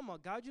 I'm going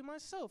to guide you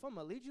myself. I'm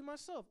going to lead you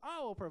myself.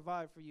 I will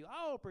provide for you.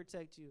 I will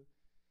protect you.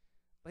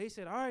 But he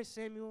said, all right,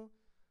 Samuel,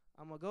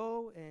 I'm going to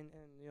go and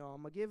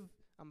I'm going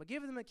to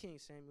give them a king,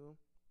 Samuel.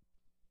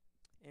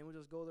 And we'll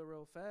just go there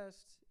real fast.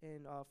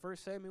 In 1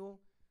 Samuel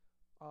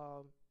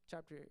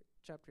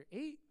chapter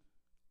 8,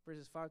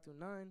 verses 5 through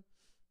 9.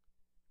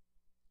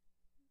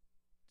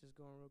 Just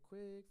going real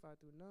quick, 5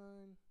 through 9.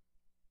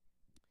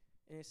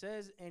 And it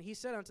says, and he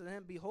said unto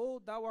them,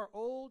 behold, thou art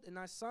old, and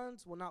thy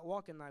sons will not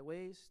walk in thy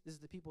ways. This is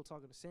the people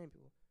talking to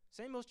Samuel.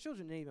 Samuel's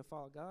children didn't even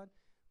follow God.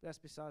 But that's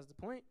besides the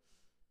point.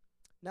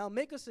 Now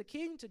make us a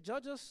king to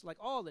judge us like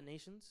all the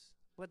nations.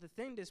 But the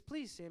thing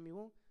displeased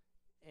Samuel.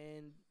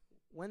 And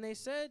when they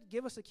said,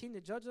 give us a king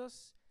to judge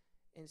us,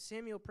 and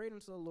Samuel prayed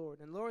unto the Lord.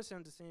 And the Lord said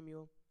unto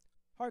Samuel,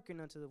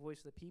 hearken unto the voice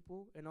of the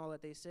people, and all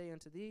that they say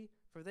unto thee.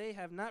 For they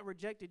have not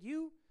rejected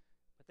you,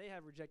 but they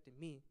have rejected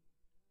me,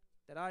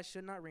 that I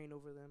should not reign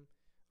over them.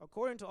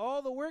 According to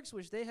all the works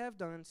which they have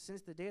done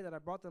since the day that I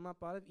brought them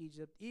up out of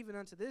Egypt, even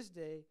unto this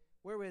day,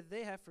 wherewith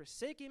they have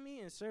forsaken me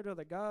and served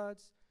other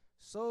gods,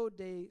 so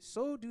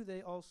do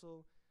they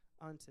also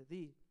unto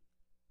thee.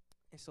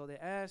 And so they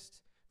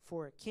asked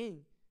for a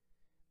king.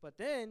 But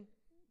then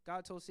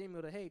God told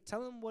Samuel to, hey,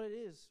 tell him what it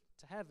is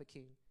to have a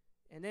king.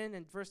 And then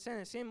in verse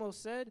 10, Samuel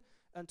said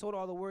and told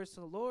all the words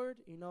to the Lord,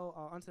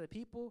 unto the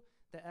people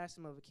that asked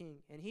him of a king.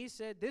 And he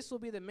said, this will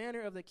be the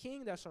manner of the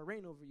king that shall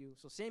reign over you.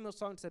 So Samuel's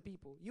talking to the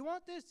people. You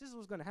want this? This is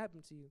what's going to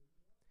happen to you.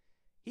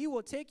 He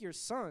will take your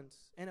sons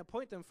and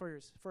appoint them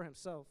for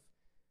himself.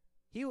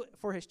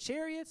 For his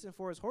chariots and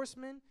for his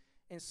horsemen,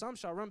 and some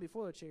shall run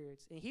before the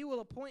chariots. And he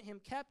will appoint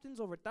him captains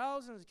over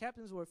thousands and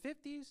captains over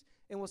 50s,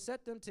 and will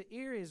set them to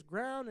ear his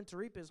ground and to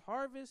reap his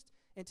harvest,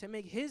 and to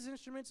make his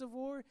instruments of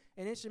war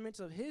and instruments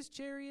of his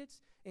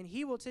chariots. And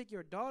he will take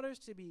your daughters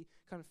to be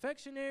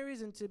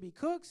confectionaries and to be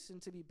cooks and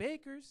to be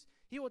bakers.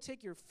 He will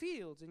take your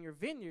fields and your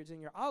vineyards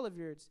and your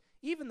oliveyards,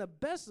 even the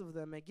best of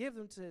them, and give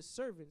them to his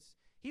servants.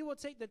 He will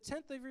take the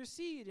tenth of your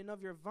seed and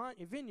of your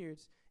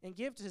vineyards and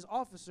give to his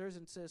officers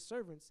and to his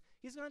servants.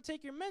 He's going to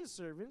take your men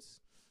servants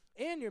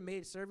and your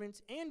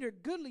maidservants and your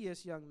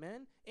goodliest young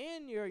men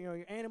and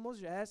your animals,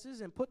 your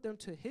asses, and put them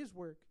to his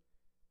work.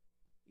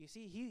 You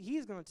see,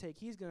 he's going to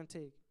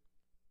take.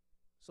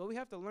 So we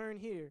have to learn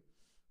here.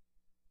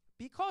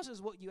 Be cautious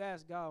what you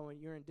ask God when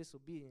you're in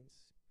disobedience.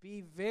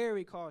 Be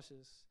very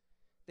cautious.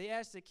 They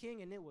asked the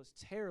king, and it was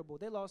terrible.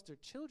 They lost their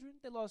children.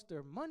 They lost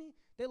their money.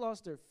 They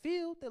lost their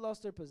field. They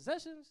lost their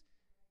possessions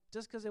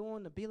just because they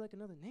wanted to be like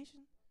another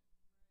nation.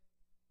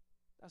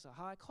 That's a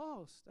high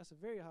cost. That's a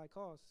very high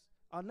cost.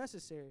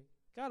 Unnecessary.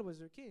 God was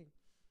their king.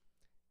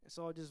 And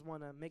so I just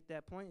want to make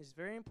that point. It's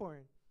very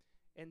important.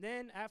 And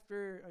then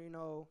after,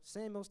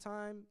 Samuel's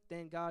time,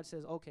 then God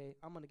says, okay,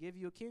 I'm going to give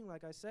you a king,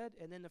 like I said.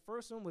 And then the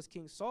first one was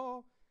King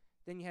Saul.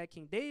 Then you had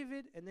King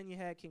David, and then you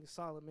had King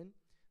Solomon,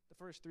 the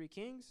first 3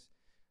 kings.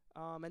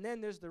 And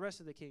then there's the rest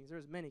of the kings.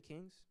 There's many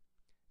kings.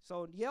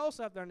 So you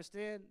also have to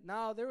understand,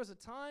 now there was a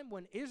time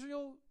when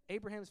Israel,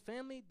 Abraham's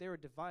family, they were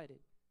divided.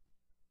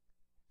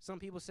 Some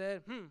people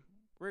said,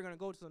 we're going to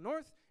go to the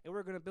north, and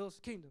we're going to build us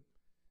a kingdom.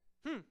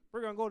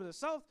 We're going to go to the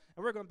south,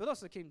 and we're going to build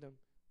us a kingdom.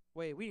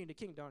 Wait, we need a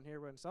king down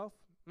here. We're in the south.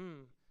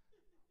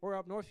 We're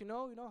up north, you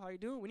know how you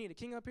doing? We need a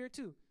king up here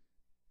too.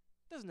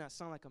 Doesn't that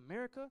sound like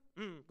America?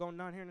 Going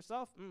down here in the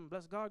south.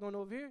 Bless God, going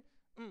over here.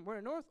 We're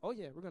in the north. Oh,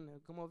 yeah, we're going to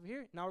come over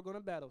here. Now we're going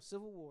to battle.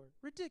 Civil war.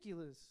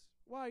 Ridiculous.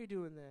 Why are you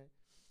doing that?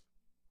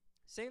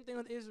 Same thing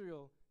with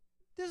Israel.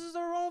 This is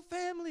our own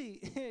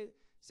family.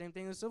 Same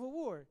thing with Civil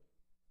War.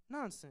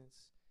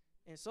 Nonsense.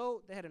 And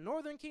so they had a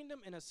northern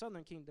kingdom and a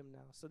southern kingdom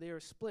now. So they were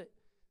split.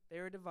 They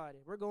were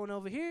divided. We're going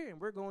over here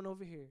and we're going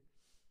over here.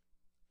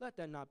 Let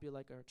that not be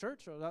like our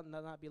church, or let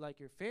that not be like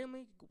your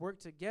family. Work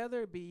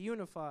together, be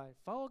unified.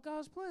 Follow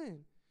God's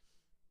plan.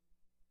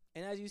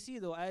 And as you see,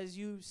 though, as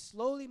you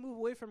slowly move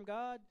away from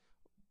God,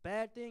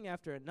 bad thing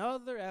after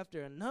another,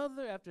 after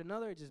another, after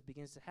another, it just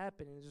begins to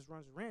happen, and it just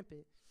runs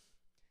rampant.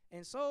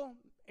 And so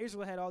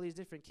Israel had all these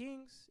different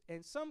kings,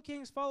 and some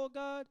kings followed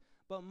God,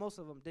 but most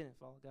of them didn't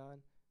follow God.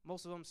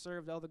 Most of them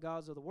served the other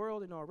gods of the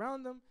world,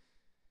 around them.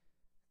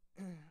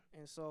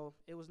 And so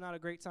it was not a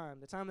great time.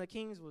 The time of the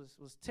kings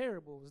was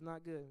terrible. It was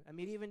not good. I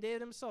mean, even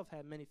David himself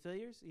had many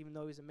failures, even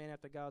though he's a man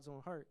after God's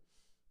own heart.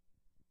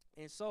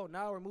 And so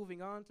now we're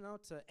moving on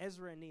to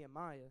Ezra and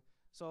Nehemiah.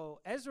 So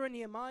Ezra and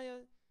Nehemiah,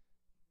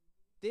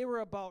 they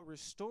were about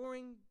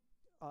restoring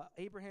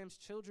Abraham's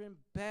children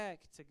back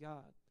to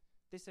God.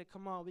 They said,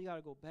 come on, we got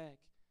to go back.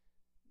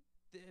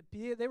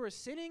 They were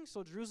sinning,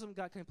 so Jerusalem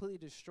got completely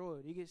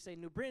destroyed. You could say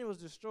New Britain was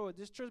destroyed.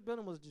 This church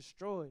building was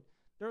destroyed.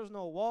 There was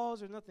no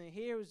walls or nothing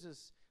here. It was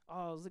just, it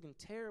was looking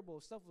terrible.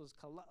 Stuff was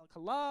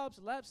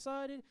collapsed,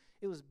 lopsided.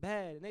 It was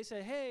bad. And they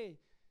said, hey,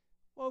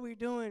 what are we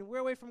doing? We're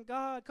away from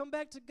God. Come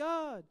back to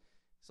God.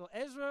 So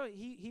Ezra,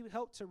 he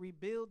helped to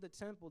rebuild the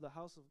temple, the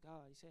house of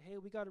God. He said, hey,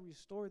 we got to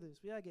restore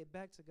this. We got to get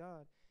back to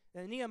God.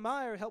 And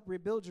Nehemiah helped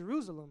rebuild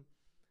Jerusalem.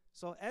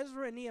 So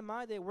Ezra and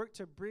Nehemiah, they worked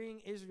to bring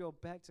Israel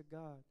back to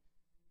God.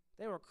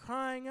 They were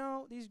crying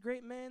out, these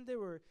great men. They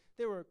were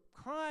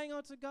crying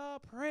out to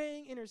God,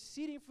 praying,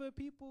 interceding for the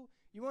people.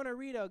 You want to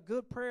read a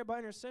good prayer by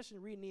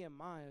intercession, read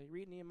Nehemiah. You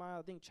read Nehemiah,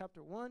 I think,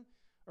 chapter 1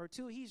 or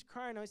 2. He's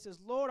crying out. He says,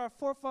 Lord, our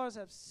forefathers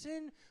have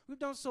sinned. We've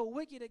done so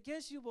wicked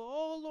against you, but,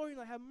 oh, Lord,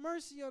 have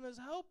mercy on us.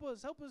 Help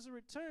us to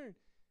return.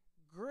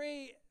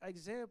 Great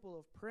example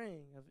of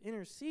praying, of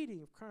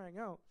interceding, of crying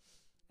out.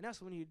 And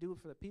that's what we need to do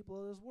for the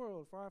people of this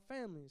world, for our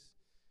families,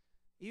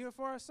 even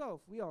for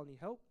ourselves. We all need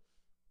help.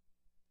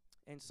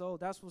 And so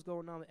that's what's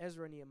going on with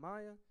Ezra and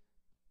Nehemiah.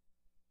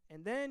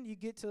 And then you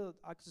get to,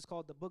 I just call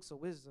it the books of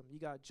wisdom. You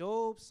got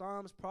Job,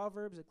 Psalms,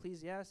 Proverbs,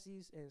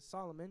 Ecclesiastes, and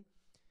Solomon.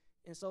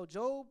 And so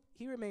Job,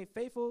 he remained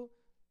faithful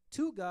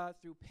to God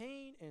through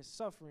pain and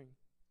suffering.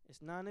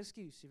 It's not an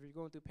excuse. If you're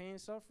going through pain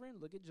and suffering,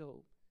 look at Job.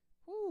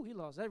 Woo, he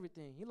lost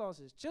everything. He lost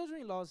his children.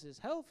 He lost his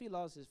health. He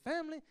lost his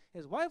family.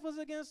 His wife was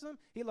against him.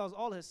 He lost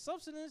all his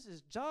substance,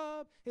 his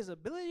job, his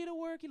ability to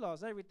work. He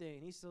lost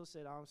everything. He still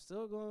said, I'm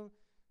still going to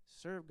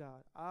serve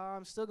God.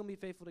 I'm still going to be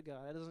faithful to God.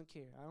 I doesn't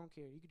care. I don't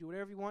care. You can do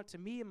whatever you want to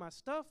me and my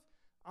stuff.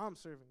 I'm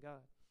serving God.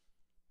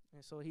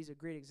 And so he's a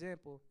great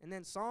example. And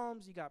then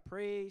Psalms, you got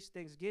praise,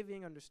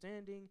 thanksgiving,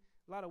 understanding,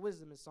 a lot of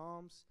wisdom in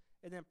Psalms.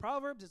 And then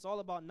Proverbs, it's all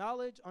about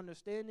knowledge,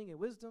 understanding, and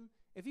wisdom.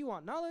 If you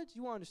want knowledge,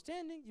 you want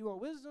understanding, you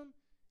want wisdom,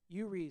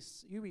 you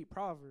read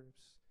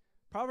Proverbs.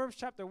 Proverbs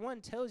chapter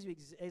 1 tells you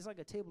it's like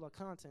a table of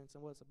contents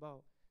and what it's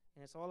about.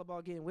 And it's all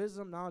about getting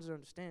wisdom, knowledge, and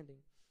understanding.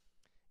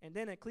 And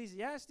then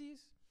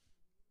Ecclesiastes,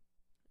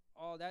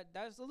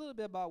 that's a little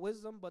bit about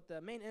wisdom, but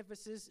the main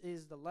emphasis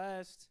is the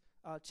last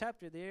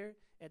chapter there,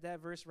 at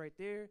that verse right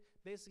there.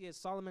 Basically, it's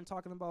Solomon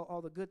talking about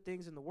all the good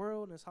things in the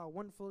world and it's how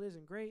wonderful it is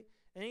and great.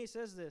 And he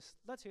says this,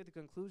 let's hear the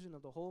conclusion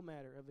of the whole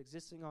matter of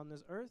existing on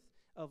this earth,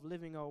 of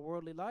living a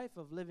worldly life,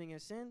 of living in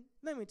sin.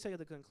 Let me tell you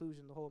the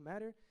conclusion of the whole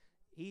matter.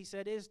 He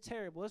said it's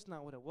terrible. It's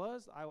not what it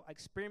was. I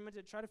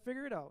experimented to try to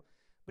figure it out.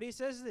 But he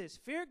says this,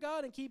 fear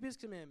God and keep his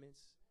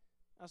commandments.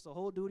 That's the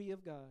whole duty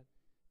of God.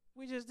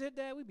 We just did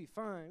that, we'd be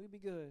fine, we'd be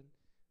good.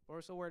 But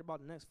we're so worried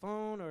about the next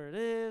phone or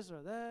this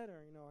or that,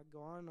 or, I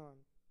go on and on.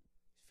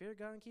 Fear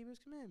God and keep his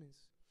commandments.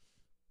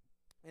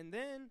 And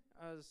then,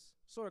 as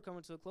sort of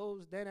coming to a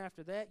close, then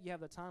after that, you have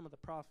the time of the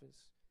prophets.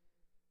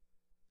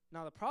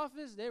 Now, the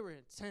prophets, they were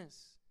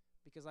intense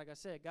because, like I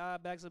said,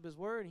 God backs up his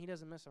word and he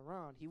doesn't mess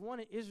around. He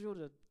wanted Israel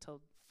to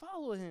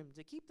follow him,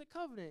 to keep the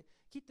covenant,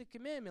 keep the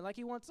commandment, like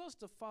he wants us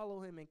to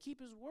follow him and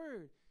keep his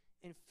word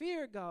and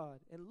fear God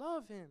and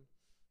love him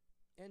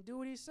and do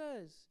what he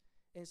says.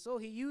 And so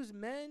he used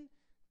men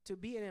to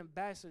be an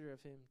ambassador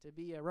of him, to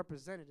be a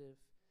representative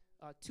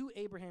to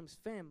Abraham's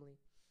family.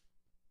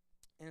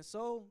 And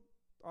so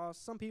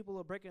some people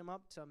are breaking them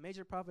up to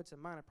major prophets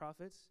and minor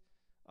prophets.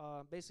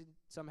 Basically,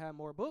 some have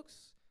more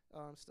books,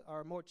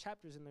 or more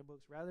chapters in their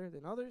books rather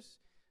than others.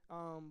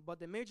 But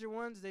the major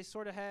ones, they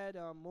sort of had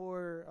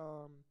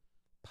more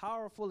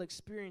powerful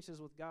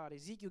experiences with God.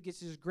 Ezekiel gets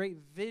this great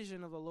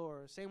vision of the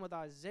Lord. Same with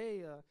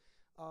Isaiah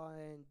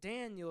and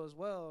Daniel as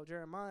well,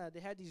 Jeremiah. They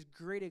had these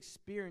great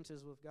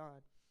experiences with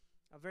God,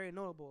 very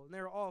notable. And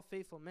they were all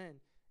faithful men.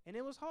 And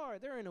it was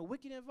hard. They're in a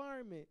wicked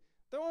environment.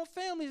 Their own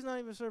family's not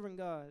even serving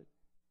God.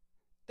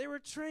 They were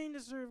trained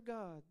to serve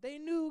God. They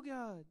knew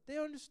God. They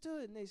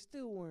understood, and they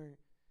still weren't.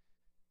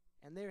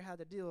 And they had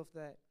to deal with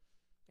that.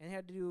 And they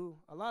had to do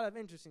a lot of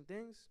interesting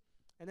things.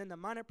 And then the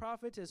minor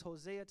prophets is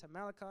Hosea to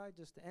Malachi,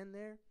 just to end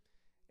there.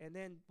 And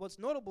then what's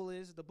notable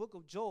is the book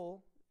of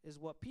Joel is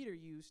what Peter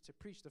used to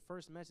preach the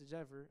first message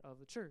ever of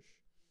the church.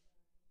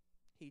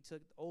 He took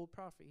the old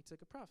prophet. He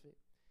took a prophet.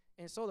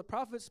 And so the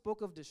prophets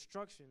spoke of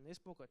destruction. They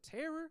spoke of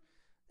terror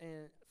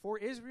and for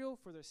Israel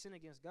for their sin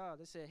against God.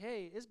 They said,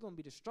 hey, it's going to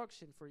be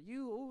destruction for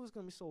you. Oh, it's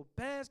going to be so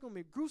bad. It's going to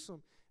be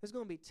gruesome. It's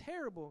going to be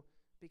terrible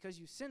because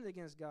you sinned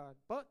against God.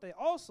 But they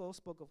also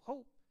spoke of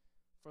hope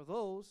for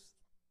those,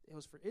 it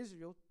was for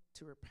Israel,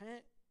 to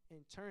repent and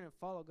turn and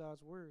follow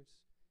God's words.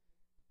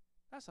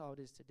 That's how it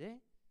is today.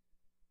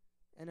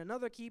 And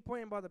another key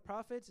point about the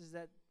prophets is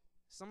that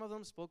some of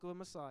them spoke of a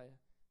Messiah.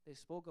 They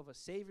spoke of a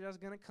Savior that's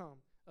going to come,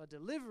 a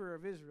deliverer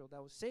of Israel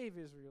that would save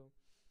Israel.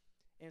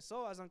 And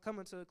so as I'm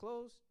coming to a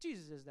close,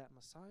 Jesus is that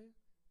Messiah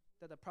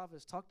that the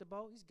prophets talked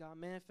about. He's God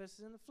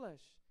manifested in the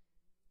flesh.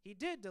 He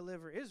did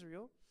deliver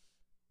Israel.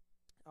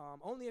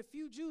 Only a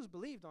few Jews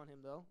believed on him,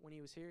 though, when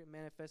he was here,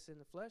 manifested in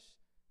the flesh.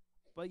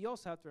 But you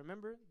also have to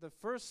remember, the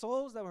first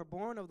souls that were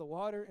born of the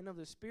water and of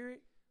the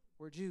Spirit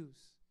were Jews.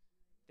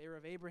 They were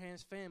of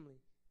Abraham's family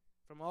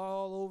from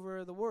all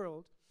over the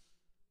world.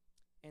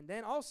 And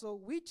then also,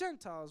 we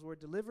Gentiles were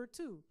delivered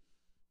too.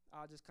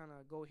 I'll just kind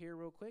of go here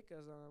real quick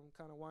as I'm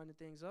kind of winding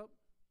things up.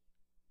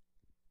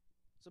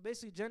 So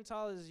basically,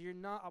 Gentile is you're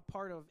not a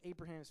part of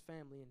Abraham's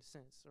family in a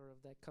sense, or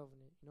of that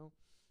covenant, you know.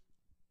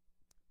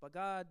 But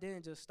God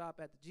didn't just stop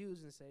at the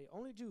Jews and say,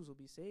 only Jews will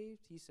be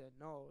saved. He said,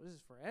 no, this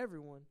is for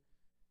everyone.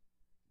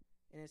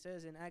 And it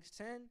says in Acts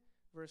 10,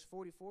 verse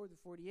 44 to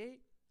 48,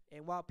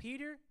 and while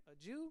Peter, a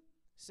Jew,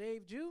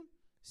 saved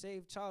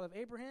child of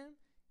Abraham,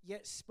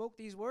 yet spoke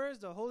these words,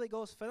 the Holy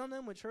Ghost fell on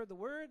them which heard the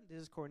word. This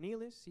is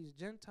Cornelius. He's a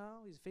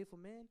Gentile. He's a faithful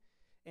man.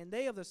 And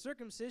they of the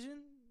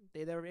circumcision,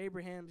 they that were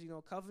Abraham's,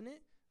 covenant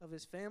of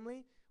his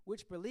family,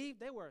 which believed,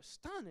 they were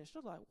astonished.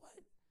 They're like,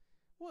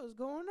 what is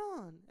going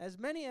on? As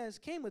many as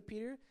came with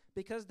Peter,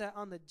 because that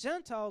on the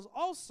Gentiles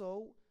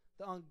also,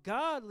 the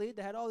ungodly,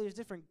 that had all these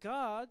different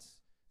gods,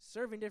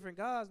 serving different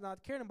gods,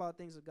 not caring about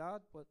things of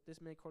God, but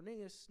this man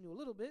Cornelius knew a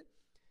little bit,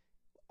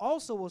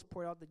 also was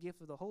poured out the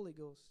gift of the Holy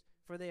Ghost.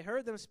 For they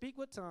heard them speak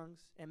with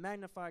tongues and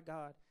magnify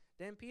God.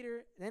 Then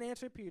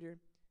answered Peter,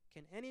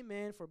 can any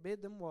man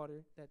forbid them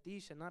water, that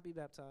these shall not be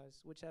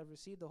baptized, which have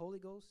received the Holy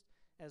Ghost,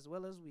 as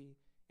well as we?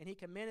 And he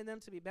commanded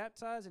them to be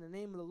baptized in the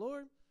name of the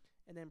Lord,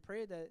 and then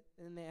prayed that,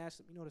 and then they asked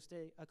him, to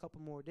stay a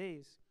couple more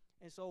days.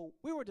 And so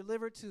we were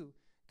delivered too.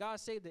 God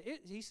saved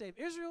he saved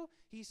Israel,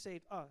 he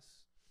saved us.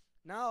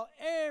 Now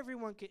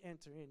everyone can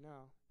enter in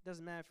now.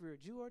 Doesn't matter if you're a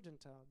Jew or a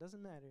Gentile.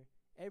 Doesn't matter.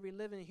 Every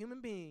living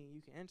human being,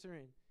 you can enter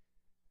in.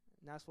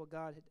 And that's what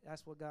God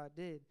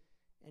did.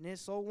 And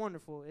it's so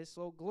wonderful. It's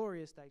so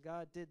glorious that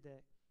God did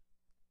that.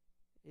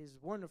 It's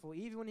wonderful.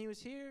 Even when he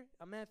was here,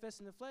 a manifest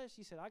in the flesh,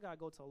 he said, I gotta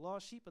go to the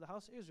lost sheep of the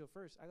house of Israel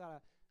first. I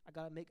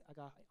gotta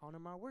honor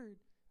my word.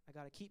 I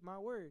gotta keep my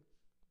word.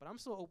 But I'm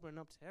still opening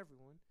up to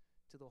everyone,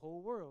 to the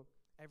whole world.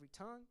 Every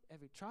tongue,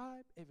 every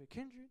tribe, every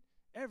kindred,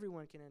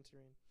 everyone can enter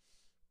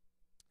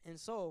in. And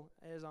so,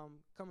 as I'm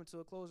coming to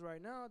a close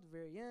right now, at the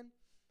very end,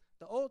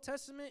 the Old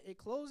Testament, it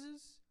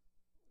closes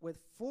with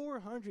about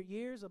 400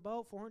 years of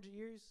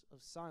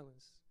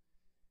silence.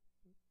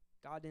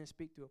 God didn't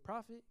speak through a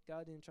prophet.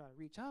 God didn't try to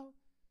reach out.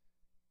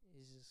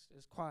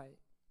 It's quiet.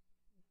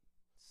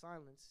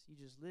 Silence. You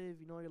just live,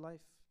 your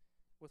life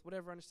with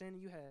whatever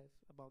understanding you have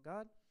about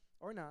God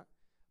or not.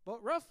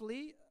 But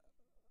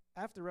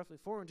after roughly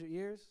 400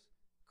 years,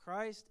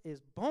 Christ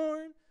is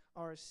born.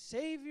 Our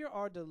Savior,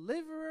 our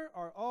deliverer,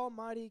 our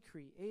almighty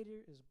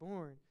creator is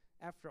born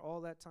after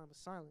all that time of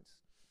silence.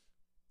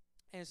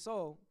 And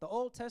so the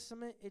Old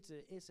Testament,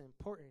 it's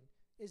important.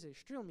 It's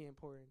extremely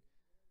important.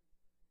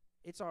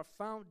 It's our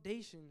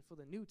foundation for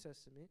the New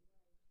Testament.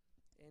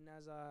 And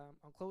as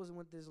I'm closing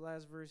with this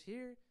last verse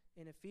here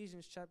in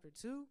Ephesians chapter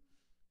 2,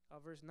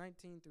 verse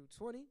 19 through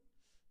 20,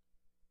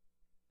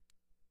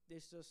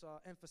 this just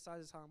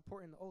emphasizes how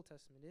important the Old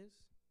Testament is.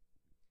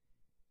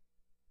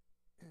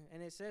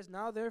 And it says,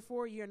 now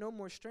therefore ye are no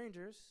more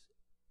strangers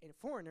and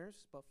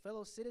foreigners, but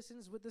fellow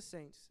citizens with the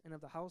saints and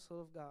of the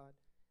household of God,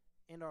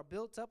 and are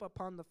built up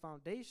upon the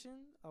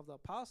foundation of the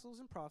apostles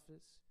and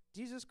prophets,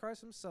 Jesus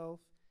Christ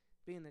himself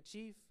being the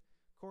chief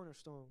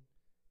cornerstone.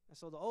 And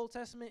so the Old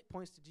Testament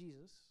points to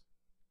Jesus,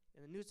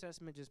 and the New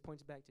Testament just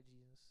points back to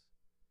Jesus.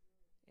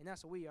 And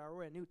that's what we are.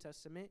 We're a New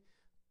Testament.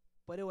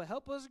 But it will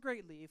help us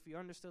greatly if we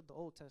understood the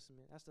Old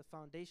Testament. That's the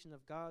foundation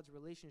of God's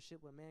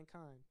relationship with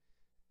mankind.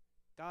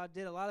 God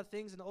did a lot of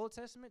things in the Old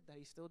Testament that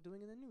he's still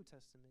doing in the New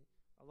Testament.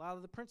 A lot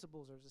of the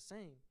principles are the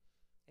same,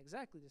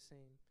 exactly the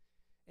same.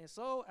 And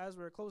so, as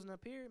we're closing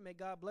up here, may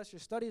God bless your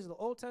studies of the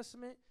Old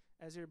Testament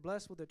as you're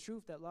blessed with the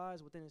truth that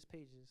lies within its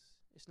pages.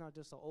 It's not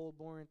just an old,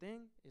 boring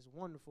thing. It's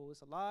wonderful.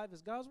 It's alive.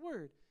 It's God's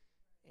word.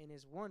 And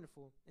it's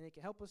wonderful. And it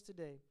can help us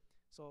today.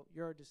 So,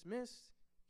 you're dismissed.